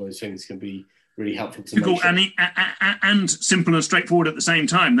values and all those things can be really helpful to difficult and simple and straightforward at the same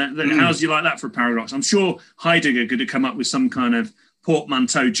time. How's you like that for a paradox? I'm sure Heidegger could have come up with some kind of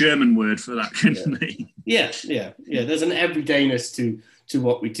portmanteau German word for that, couldn't he? Yeah. There's an everydayness to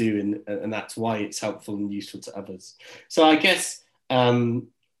what we do, and that's why it's helpful and useful to others. So I guess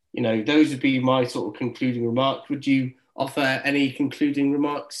those would be my sort of concluding remarks. Would you offer any concluding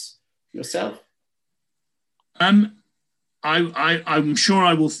remarks yourself? I'm sure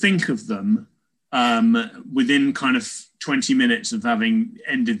I will think of them within kind of 20 minutes of having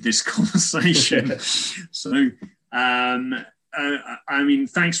ended this conversation. So, I mean,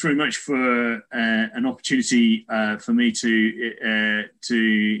 thanks very much for an opportunity for me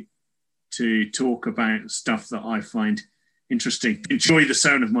to talk about stuff that I find interesting. Enjoy the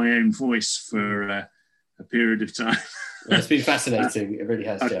sound of my own voice for a period of time. Well, it's been fascinating. It really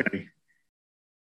has, Jeff. Okay.